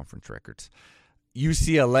 5-1 conference records.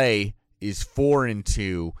 UCLA is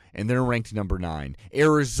 4-2, and they're ranked number 9.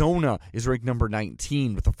 Arizona is ranked number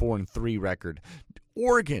 19 with a 4-3 record.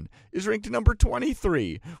 Oregon is ranked number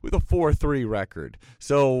 23 with a 4-3 record.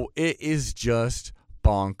 So it is just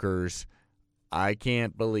bonkers. I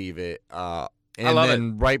can't believe it. And I love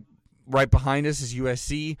then right behind us is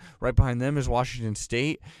USC. Right behind them is Washington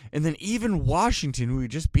State. And then even Washington, who we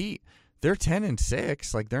just beat, they're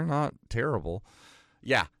 10-6. Like, they're not terrible.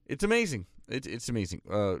 Yeah, it's amazing. It's amazing.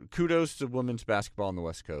 Kudos to women's basketball on the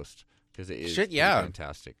West Coast because it is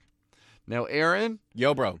fantastic. Now, Aaron.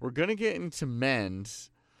 Yo, bro. We're going to get into men's.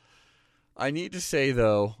 I need to say,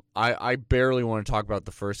 though, I barely want to talk about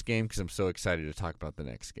the first game because I'm so excited to talk about the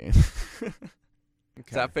next game. Is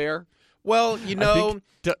that fair? Well,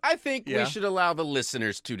 I think we should allow the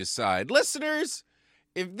listeners to decide. Listeners,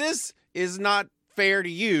 if this is not fair to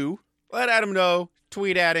you, let Adam know.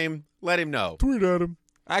 Tweet at him. Let him know. Tweet at him.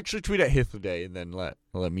 Actually, tweet at Hithday and then let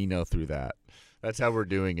me know through that. That's how we're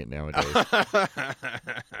doing it nowadays.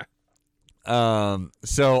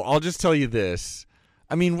 So I'll just tell you this.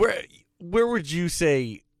 I mean, where would you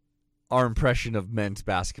say our impression of men's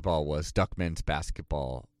basketball was, Duck men's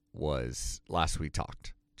basketball was last we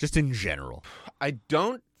talked? Just in general. I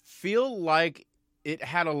don't feel like it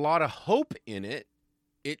had a lot of hope in it.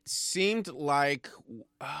 It seemed like,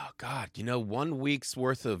 1 week's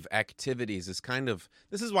worth of activities is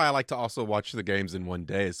this is why I like to also watch the games in one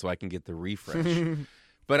day so I can get the refresh.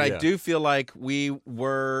 But I do feel like we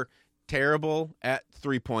were terrible at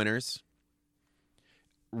three-pointers.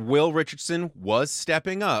 Will Richardson was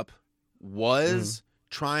stepping up,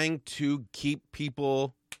 trying to keep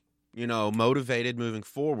people, motivated moving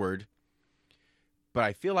forward. But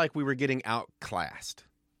I feel like we were getting outclassed.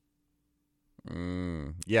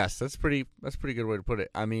 Yes, that's pretty good way to put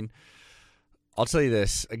it. I mean, I'll tell you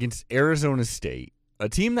this, against Arizona State, a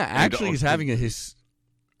team that actually is having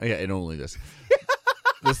it only this.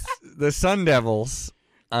 the Sun Devils,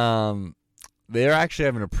 they're actually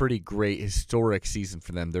having a pretty great historic season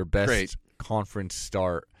for them. Their best conference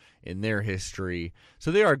start in their history.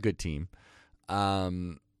 So they are a good team.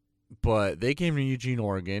 But they came to Eugene,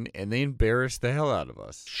 Oregon, and they embarrassed the hell out of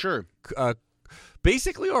us. Sure.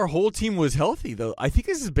 Basically, our whole team was healthy, though. I think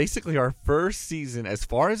this is basically our first season, as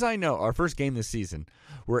far as I know, our first game this season,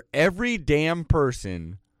 where every damn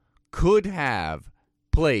person could have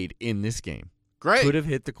played in this game. Great. Could have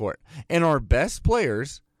hit the court. And our best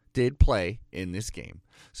players did play in this game.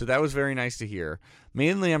 So that was very nice to hear.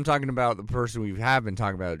 Mainly, I'm talking about the person we have been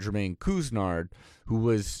talking about, Jermaine Couisnard, who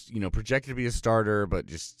was, projected to be a starter, but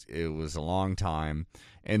just it was a long time.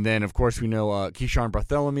 And then, of course, we know Keyshawn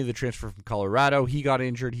Bartholomew, the transfer from Colorado. He got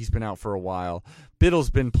injured. He's been out for a while.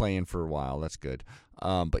 Biddle's been playing for a while. That's good.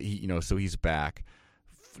 But he, so he's back.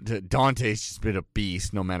 Dante's just been a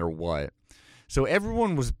beast no matter what. So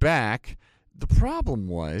everyone was back. The problem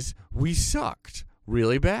was we sucked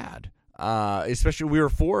really bad. Especially we were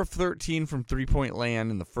 4 of 13 from three-point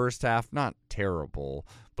land in the first half. Not terrible,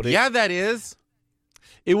 but that is.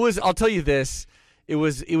 It was. I'll tell you this.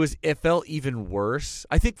 It felt even worse.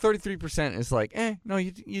 I think 33% is like, no,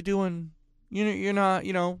 you're doing, you're not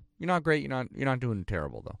great. You're not doing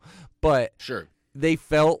terrible though. But sure, they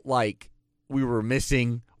felt like we were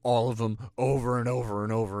missing all of them over and over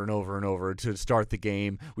and over and over and over to start the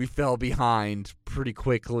game. We fell behind pretty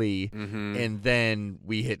quickly, and then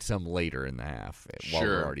we hit some later in the half while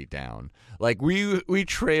we're already down. Like we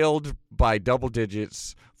trailed by double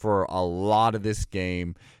digits for a lot of this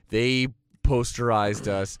game. They posterized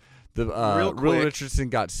us. The Will Richardson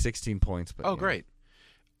got 16 points. But, great.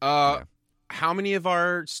 How many of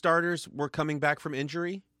our starters were coming back from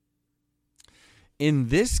injury? In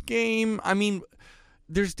this game, I mean,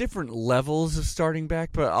 there's different levels of starting back,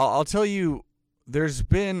 but I'll tell you, there's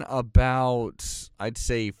been about, I'd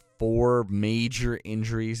say, 4 major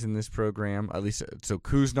injuries in this program. At least, so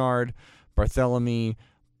Couisnard, Bartholomew,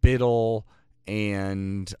 Biddle,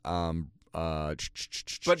 and but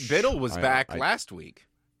Biddle was back last week.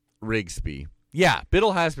 Rigsby. Yeah,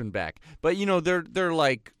 Biddle has been back. But, they're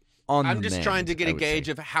like on I'm the just mend, trying to get a gauge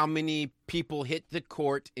of how many people hit the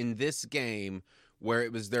court in this game where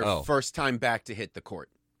it was their first time back to hit the court.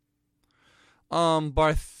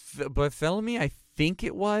 Bartholomew, I think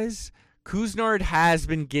it was. Couisnard has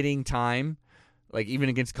been getting time, like even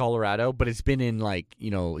against Colorado, but it's been in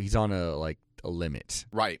he's on a limit.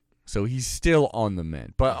 Right. So he's still on the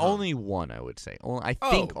mend, but only one, I would say. I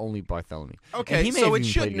think only Bartholomew. Okay, so it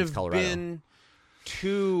shouldn't have been.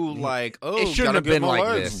 too like, it shouldn't have been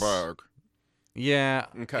like this. Back. Yeah,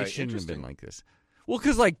 okay, it shouldn't have been like this. Well,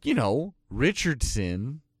 because like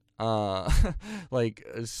Richardson, like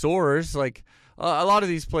Soares, like a lot of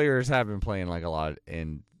these players have been playing like a lot,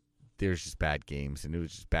 and there's just bad games, and it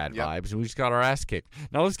was just bad vibes, and we just got our ass kicked.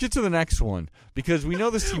 Now let's get to the next one, because we know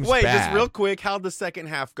this team's Wait, bad. just real quick, how'd the second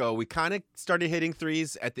half go? We kind of started hitting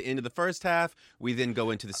threes at the end of the first half. We then go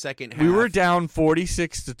into the second half. We were down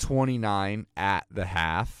 46-29 at the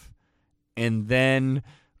half, and then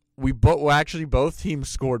actually both teams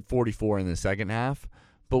scored 44 in the second half,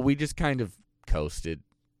 but we just kind of coasted.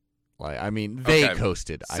 Like, I mean, they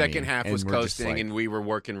coasted. Second half was coasting, and we were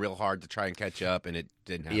working real hard to try and catch up, and it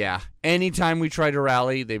didn't happen. Yeah. Anytime we tried to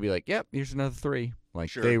rally, they'd be like, "Yep, here's another 3."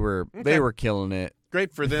 Like they were killing it.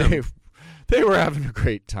 Great for them. They were having a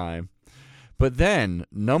great time. But then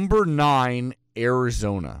number 9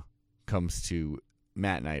 Arizona comes to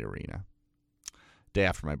Matt Knight Arena. Day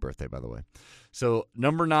after my birthday, by the way. So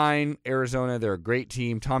number 9 Arizona, they're a great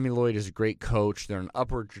team. Tommy Lloyd is a great coach. They're an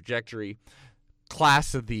upward trajectory.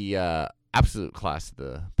 Absolute class of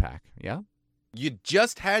the pack. Yeah? You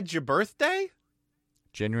just had your birthday?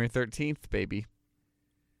 January 13th, baby.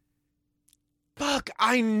 Fuck,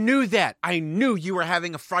 I knew that. I knew you were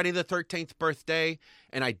having a Friday the 13th birthday,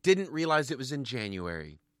 and I didn't realize it was in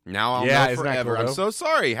January. Now I'll know forever. I'm so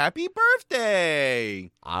sorry. Happy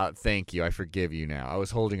birthday. Thank you. I forgive you now. I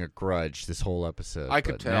was holding a grudge this whole episode. I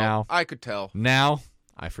could tell. Now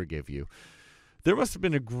I forgive you. There must have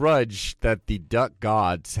been a grudge that the Duck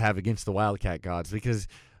gods have against the Wildcat gods, because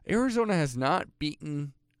Arizona has not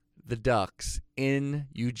beaten the Ducks in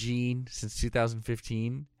Eugene since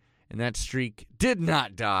 2015, and that streak did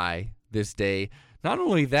not die this day. Not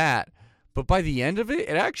only that, but by the end of it,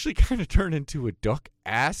 it actually kind of turned into a Duck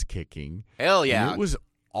ass-kicking. Hell yeah. And it was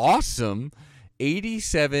awesome.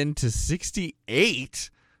 87-68,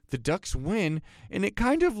 the Ducks win, and it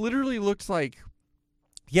kind of literally looks like,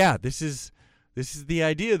 yeah, this is the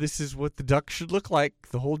idea. This is what the Ducks should look like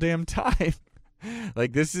the whole damn time.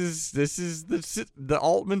 Like this is the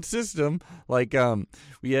Altman system. Like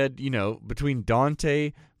we had, between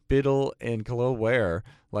Dante, Biddle, and Khalil Ware,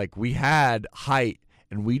 like we had height,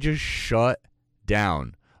 and we just shut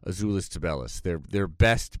down Azuolas Tubelis, their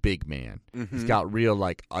best big man. Mm-hmm. He's got real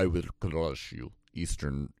like I will crush you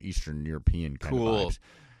Eastern European kind of vibes.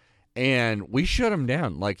 And we shut him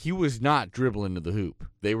down. Like he was not dribbling to the hoop.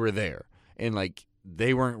 They were there. And, like,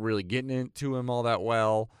 they weren't really getting it to him all that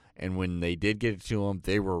well. And when they did get it to him,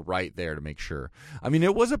 they were right there to make sure. I mean,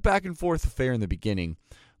 it was a back-and-forth affair in the beginning.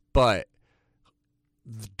 But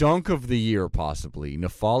the dunk of the year, possibly,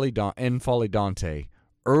 N'Faly Dante,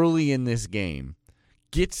 early in this game,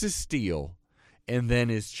 gets a steal, and then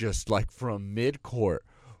is just, like, from mid-court,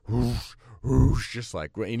 whoosh, whoosh, just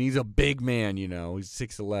like, and he's a big man, he's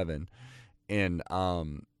 6'11". And,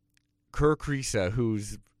 Kerr Kriisa,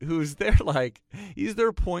 who's their like he's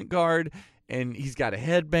their point guard, and he's got a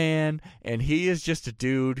headband, and he is just a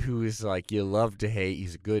dude who is like you love to hate.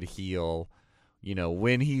 He's a good heel.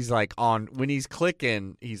 When he's like when he's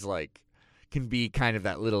clicking, he's like can be kind of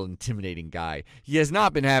that little intimidating guy. He has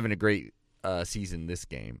not been having a great season this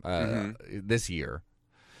year,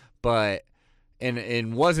 but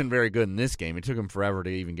and wasn't very good in this game. It took him forever to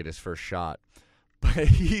even get his first shot. But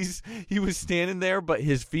he was standing there, but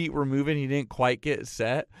his feet were moving. He didn't quite get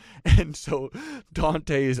set. And so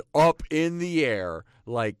Dante is up in the air,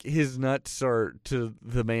 like his nuts are to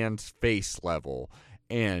the man's face level,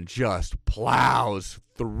 and just plows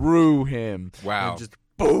through him. Wow. And just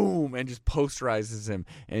boom, and just posterizes him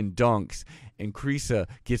and dunks. And Kriisa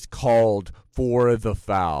gets called for the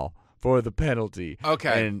foul, for the penalty.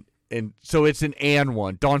 Okay. And so it's an and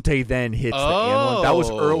one. Dante then hits the and one. That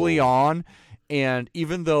was early on. And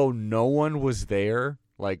even though no one was there,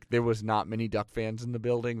 like there was not many Duck fans in the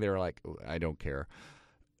building, they were like, I don't care.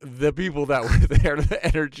 The people that were there, the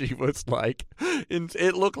energy was like,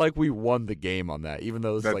 it looked like we won the game on that, even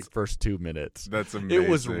though it was like first 2 minutes. That's amazing. It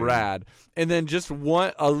was rad. And then just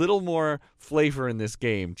a little more flavor in this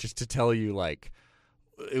game, just to tell you, like,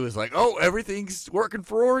 it was like, oh, everything's working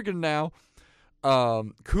for Oregon now.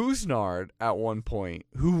 Kuznard at one point,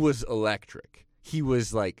 who was electric. He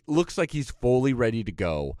was like, looks like he's fully ready to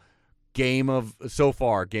go. Game of his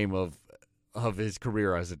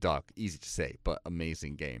career as a Duck. Easy to say, but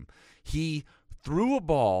amazing game. He threw a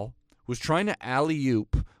ball, was trying to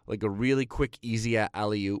alley-oop, like a really quick, easy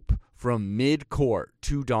alley-oop from mid-court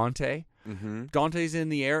to Dante. Mm-hmm. Dante's in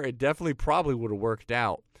the air. It definitely probably would have worked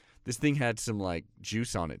out. This thing had some, like,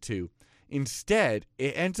 juice on it, too. Instead,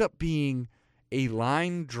 it ends up being a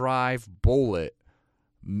line drive bullet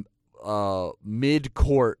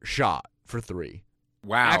mid-court shot for 3.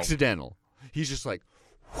 Wow. Accidental. He's just like,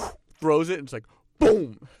 throws it, and it's like,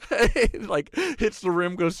 boom. It like hits the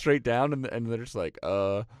rim, goes straight down, and they're just like,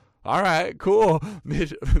 all right, cool.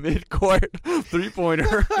 Mid court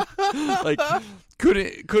 3-pointer. Like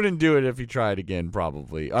couldn't do it if he tried again,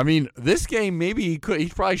 probably. I mean, this game maybe he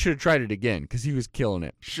probably should have tried it again because he was killing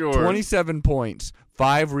it. Sure. 27 points,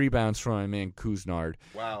 5 rebounds from my man Couisnard.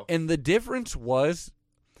 Wow. And the difference was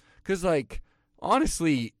because, like,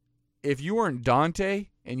 honestly, if you weren't Dante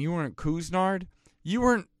and you weren't Couisnard, you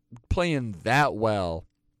weren't playing that well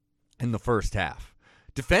in the first half.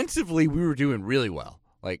 Defensively, we were doing really well.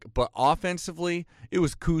 But offensively, it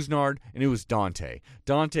was Couisnard and it was Dante.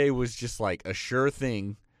 Dante was just like a sure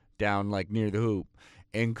thing down like near the hoop.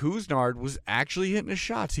 And Couisnard was actually hitting his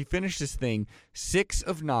shots. He finished this thing 6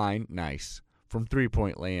 of 9, nice, from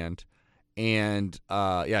 3-point land. And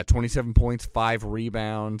 27 points, 5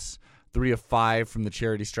 rebounds, 3 of 5 from the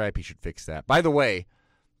charity stripe. He should fix that. By the way,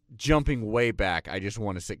 jumping way back, I just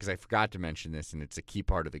want to say, because I forgot to mention this, and it's a key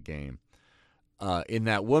part of the game. In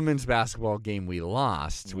that women's basketball game we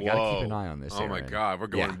lost, we got to keep an eye on this. Oh, Aaron. my God. We're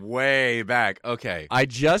going way back. Okay. I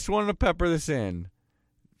just wanted to pepper this in.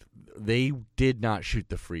 They did not shoot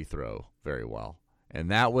the free throw very well. And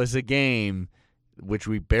that was a game which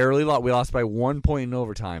we barely lost. We lost by 1 point in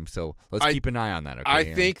overtime, so let's keep an eye on that. Okay, I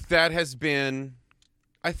Aaron? think that's been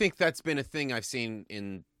a thing I've seen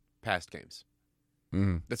in past games.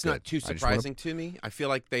 That's not too surprising to me. I feel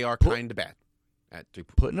like they are kind of bad at 3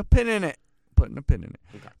 points. Putting a pin in it.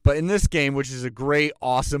 Okay. But in this game, which is a great,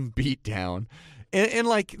 awesome beatdown, and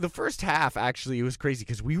like the first half, actually, it was crazy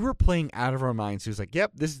because we were playing out of our minds. It was like,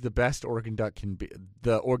 yep, this is the best Oregon Duck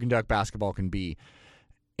basketball can be.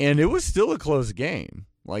 And it was still a close game.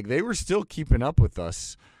 Like, they were still keeping up with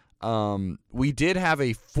us. We did have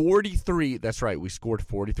a 43, that's right, we scored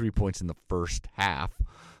 43 points in the first half.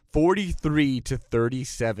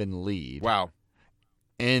 43-37 lead. Wow.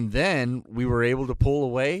 And then we were able to pull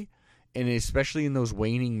away, and especially in those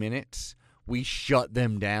waning minutes, we shut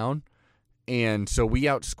them down. And so we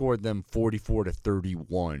outscored them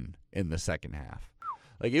 44-31 in the second half.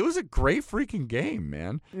 Like, it was a great freaking game,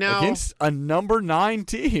 man. Now, against a number 9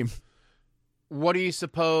 team. What do you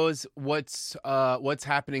suppose? What's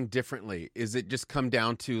happening differently? Is it just come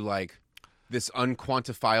down to like this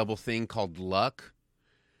unquantifiable thing called luck?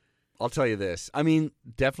 I'll tell you this. I mean,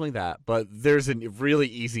 definitely that. But there's a really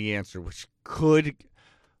easy answer, which could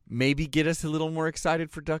maybe get us a little more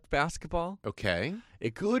excited for Duck basketball. Okay.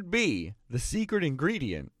 It could be the secret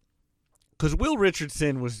ingredient. Because Will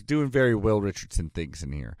Richardson was doing very Will Richardson things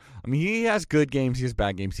in here. I mean, he has good games. He has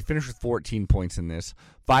bad games. He finished with 14 points in this.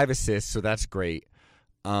 5 assists, so that's great.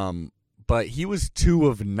 But he was 2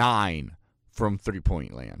 of 9 from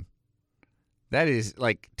 3-point land. That is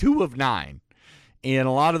like 2 of 9. And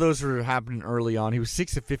a lot of those were happening early on. He was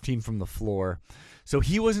 6 of 15 from the floor. So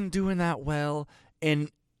he wasn't doing that well. And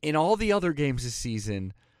in all the other games this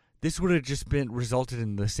season, this would have just been resulted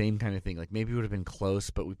in the same kind of thing. Like, maybe it would have been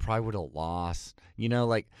close, but we probably would have lost. You know,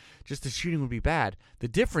 like, just the shooting would be bad. The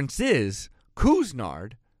difference is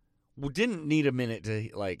Couisnard didn't need a minute to,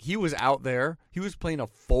 like, he was out there. He was playing a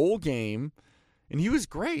full game, and he was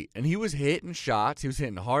great. And he was hitting shots. He was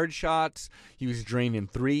hitting hard shots. He was draining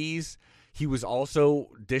threes. He was also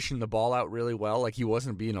dishing the ball out really well. Like, he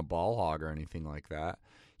wasn't being a ball hog or anything like that.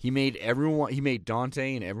 He made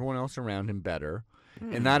Dante and everyone else around him better.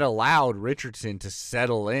 And that allowed Richardson to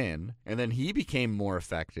settle in, and then he became more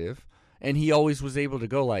effective. And he always was able to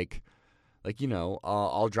go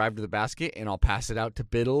I'll drive to the basket and I'll pass it out to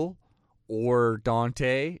Biddle or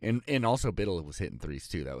Dante, and also Biddle was hitting threes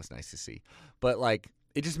too. That was nice to see. But like,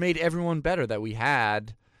 it just made everyone better that we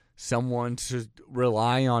had someone to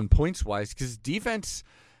rely on points wise, because defense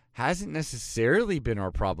hasn't necessarily been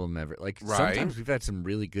our problem ever. Like, sometimes we've had some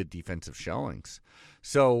really good defensive showings.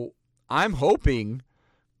 So I'm hoping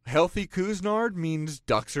healthy Couisnard means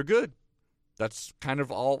Ducks are good. That's kind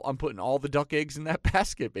of all. I'm putting all the Duck eggs in that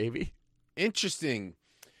basket, baby. Interesting.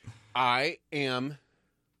 I am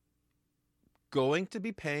going to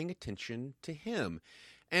be paying attention to him.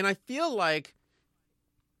 And I feel like,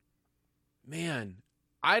 man,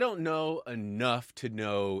 I don't know enough to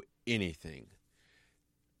know anything.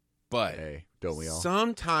 But hey, don't we all?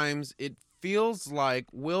 Sometimes it feels like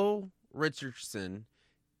Will Richardson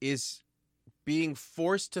is being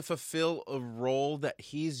forced to fulfill a role that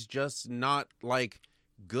he's just not, like,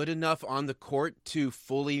 good enough on the court to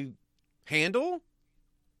fully handle.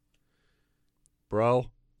 Bro,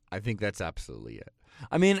 I think that's absolutely it.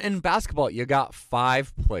 I mean, in basketball, you got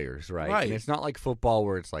 5 players, right? And it's not like football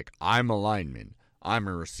where it's like, I'm a lineman, I'm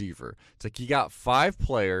a receiver. It's like you got 5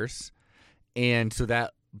 players, and so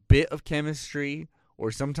that bit of chemistry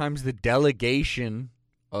or sometimes the delegation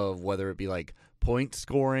of whether it be like point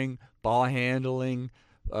scoring, ball handling,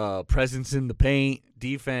 presence in the paint,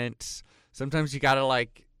 defense. Sometimes you gotta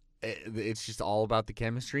like, it's just all about the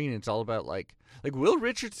chemistry, and it's all about like Will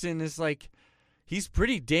Richardson is like, he's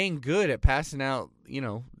pretty dang good at passing out,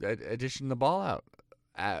 dishing the ball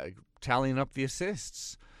out, tallying up the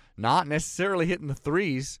assists, not necessarily hitting the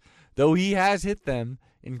threes, though he has hit them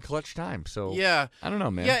in clutch time. So yeah, I don't know,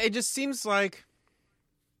 man. Yeah, it just seems like,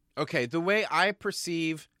 okay, the way I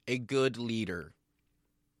perceive a good leader,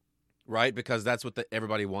 right? Because that's what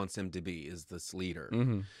everybody wants him to be, is this leader.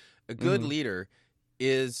 Mm-hmm. A good leader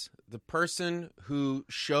is the person who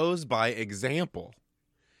shows by example.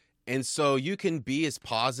 And so you can be as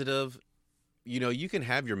positive, you can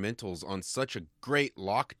have your mentals on such a great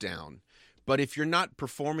lockdown, but if you're not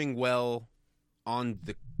performing well on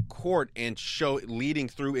the court and leading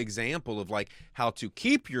through example of like how to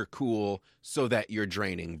keep your cool so that you're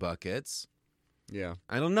draining buckets. Yeah.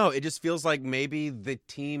 I don't know. It just feels like maybe the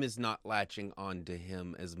team is not latching on to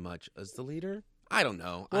him as much as the leader. I don't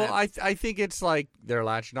know. Well, I think it's like they're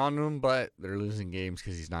latching on to him, but they're losing games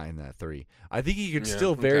because he's not in that three. I think he could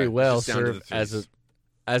still very well serve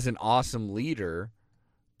as an awesome leader,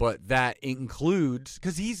 but that includes,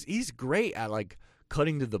 because he's great at like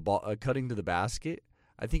cutting to the basket.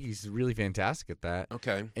 I think he's really fantastic at that.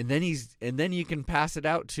 Okay. And then you can pass it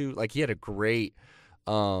out to, like, he had a great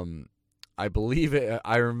I believe it.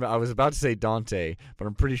 I was about to say Dante, but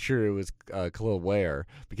I'm pretty sure it was Khalil Ware,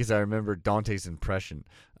 because I remember Dante's impression.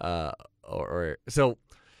 So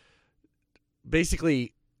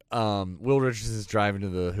basically, Will Richardson is driving to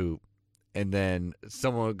the hoop, and then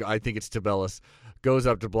someone, I think it's Tabellis, goes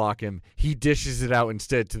up to block him. He dishes it out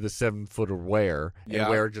instead to the 7-footer Ware, and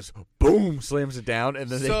Ware just boom slams it down, and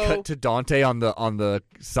then they cut to Dante on the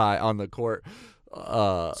side on the court.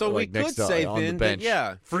 So we could say on then the bench,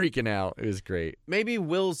 that, freaking out. It was great. Maybe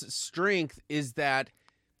Will's strength is that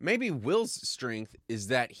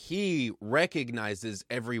he recognizes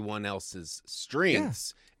everyone else's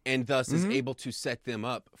strengths and thus is able to set them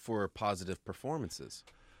up for positive performances.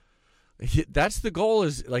 That's the goal.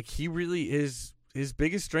 Is like he really is. His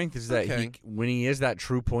biggest strength is that when he is that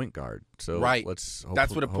true point guard. So let's hope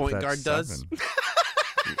that's what a point guard does.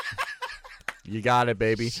 You got it,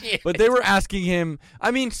 baby. Shit. But they were asking him.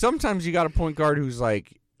 I mean, sometimes you got a point guard who's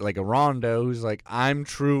like a Rondo, who's like, I'm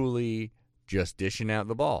truly just dishing out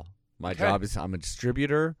the ball. My job is I'm a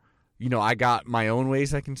distributor. I got my own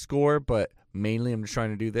ways I can score, but mainly I'm just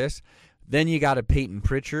trying to do this. Then you got a Peyton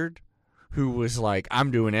Pritchard, who was like,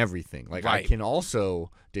 I'm doing everything. Like, I can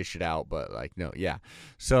also dish it out, but like, no, yeah.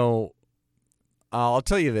 So I'll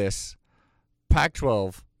tell you this.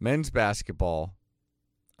 Pac-12, men's basketball,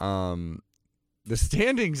 the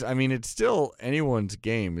standings, I mean, it's still anyone's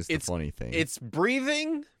game is the funny thing. It's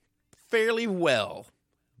breathing fairly well,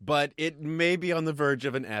 but it may be on the verge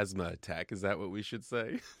of an asthma attack. Is that what we should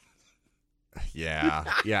say? Yeah,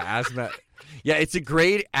 asthma. Yeah, it's a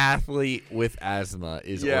great athlete with asthma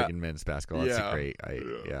is Oregon men's basketball. That's great.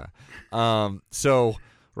 So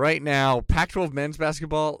right now, Pac-12 men's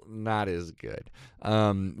basketball, not as good.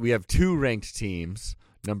 We have two ranked teams.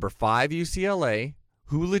 Number 5, UCLA,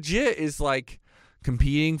 who legit is like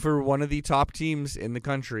competing for one of the top teams in the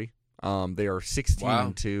country. They are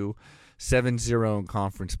 16-2, 7-0 in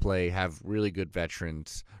conference play, have really good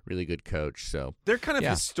veterans, really good coach. So they're kind of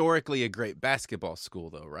historically a great basketball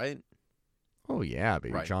school, though, right? Oh, yeah,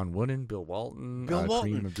 baby. Right. John Wooden, Bill Walton,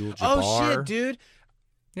 Kareem Abdul-Jabbar. Oh, shit, dude.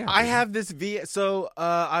 Yeah, I have this So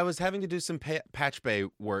I was having to do some patch bay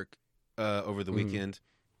work over the weekend,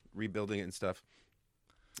 rebuilding it and stuff.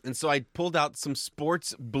 And so I pulled out some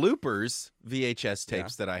sports bloopers VHS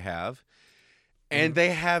tapes that I have. And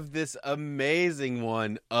they have this amazing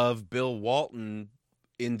one of Bill Walton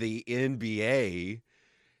in the NBA.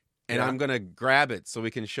 And I'm going to grab it so we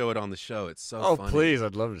can show it on the show. It's so funny. Oh, please.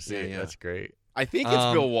 I'd love to see it. Yeah. That's great. I think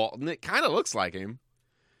it's Bill Walton. It kind of looks like him.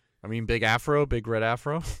 I mean, big red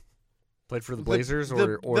afro. Played for the Blazers or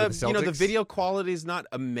the Celtics. The video quality is not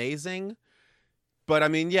amazing. But, I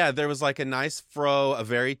mean, there was like a nice fro, a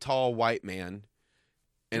very tall white man.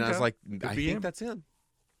 And I was like, I think that's him.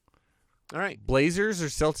 All right. Blazers or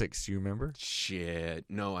Celtics, do you remember? Shit,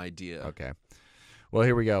 no idea. Okay. Well,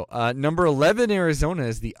 here we go. Number 11, Arizona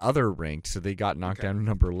is the other ranked, so they got knocked down to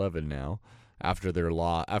number 11 now after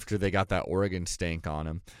they got that Oregon stank on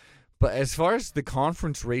them. But as far as the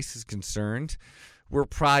conference race is concerned, we're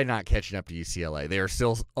probably not catching up to UCLA. They are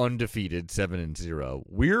still undefeated, 7-0.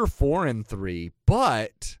 We're 4-3,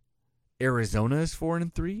 but Arizona is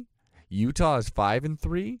 4-3. Utah is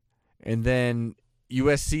 5-3, and then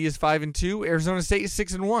USC is 5-2. Arizona State is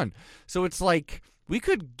 6-1. So it's like we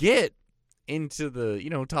could get into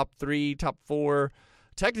the, top 3, top 4.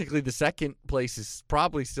 Technically, the second place is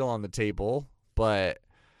probably still on the table, but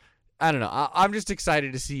I don't know. I'm just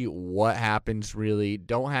excited to see what happens, really.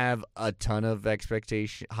 Don't have a ton of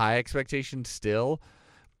high expectations still,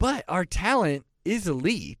 but our talent is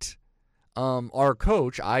elite. Our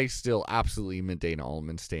coach, I still absolutely am a Dana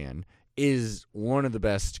Altman stan, is one of the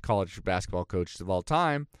best college basketball coaches of all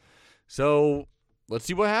time. So let's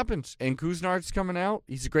see what happens. And Couisnard's coming out.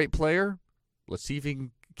 He's a great player. Let's see if he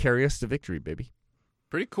can carry us to victory, baby.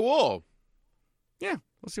 Pretty cool. Yeah,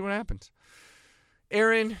 let's see what happens.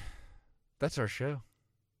 Aaron, that's our show.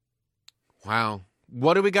 Wow.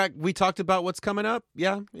 What do we got? We talked about what's coming up?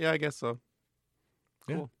 Yeah, I guess so.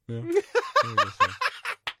 Cool. Yeah.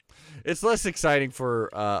 It's less exciting for,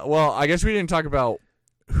 I guess we didn't talk about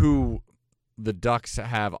who the Ducks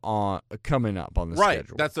have coming up on the schedule.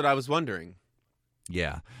 Right, that's what I was wondering.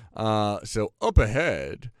 Yeah. So up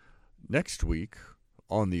ahead, next week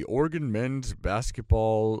on the Oregon Men's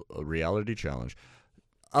Basketball Reality Challenge.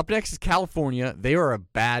 Up next is California. They are a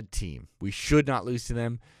bad team. We should not lose to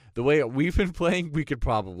them. The way we've been playing, we could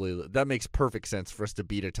probably – that makes perfect sense for us to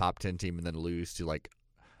beat a top 10 team and then lose to like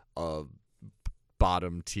a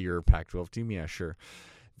bottom-tier Pac-12 team. Yeah, sure.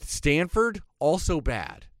 Stanford, also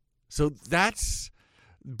bad. So that's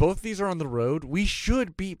 – both these are on the road. We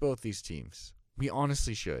should beat both these teams. We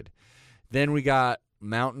honestly should. Then we got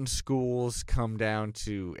mountain schools come down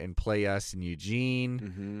to and play us in Eugene.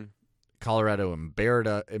 Mm-hmm. Colorado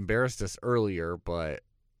embarrassed us earlier, but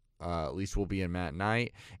at least we'll be in Matt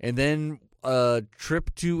Knight. And then a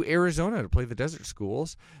trip to Arizona to play the desert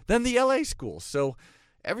schools. Then the LA schools. So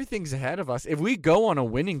everything's ahead of us. If we go on a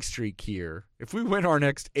winning streak here, if we win our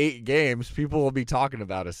next 8 games, people will be talking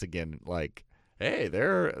about us again. Like, hey,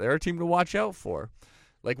 they're a team to watch out for.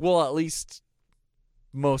 Like, we'll at least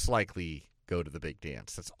most likely go to the big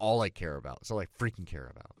dance. That's all I care about. That's all I freaking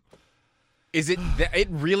care about. Is it? It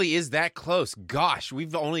really is that close. Gosh,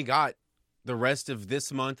 we've only got the rest of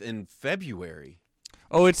this month in February.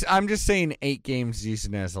 Oh, I'm just saying 8 games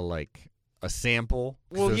using as a sample.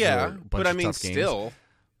 Well, yeah, but I mean, still.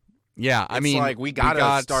 Yeah, I mean, like we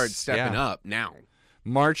gotta start stepping up now.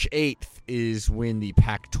 March 8th is when the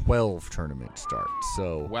Pac-12 tournament starts.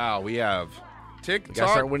 So wow, we have we gotta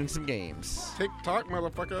start winning some games. TikTok,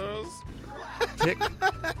 motherfuckers.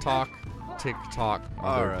 TikTok,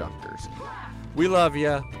 All right. dunkers. We love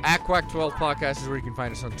you. At Quack12 Podcast is where you can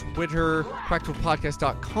find us on Twitter.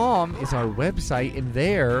 Quack12podcast.com is our website, and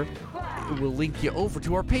there it will link you over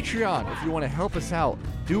to our Patreon. If you want to help us out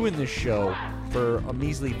doing this show for a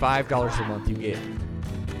measly $5 a month, you get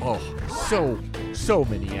so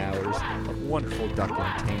many hours of wonderful duck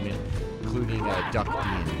entertainment, including Duck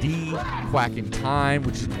D&D, Quack in Time,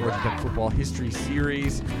 which is an Oregon Duck football history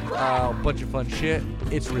series, a bunch of fun shit.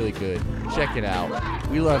 It's really good. Check it out.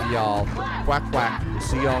 We love y'all. Quack, quack. We'll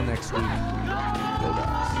see y'all next week. Go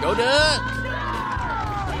Ducks. Go Ducks!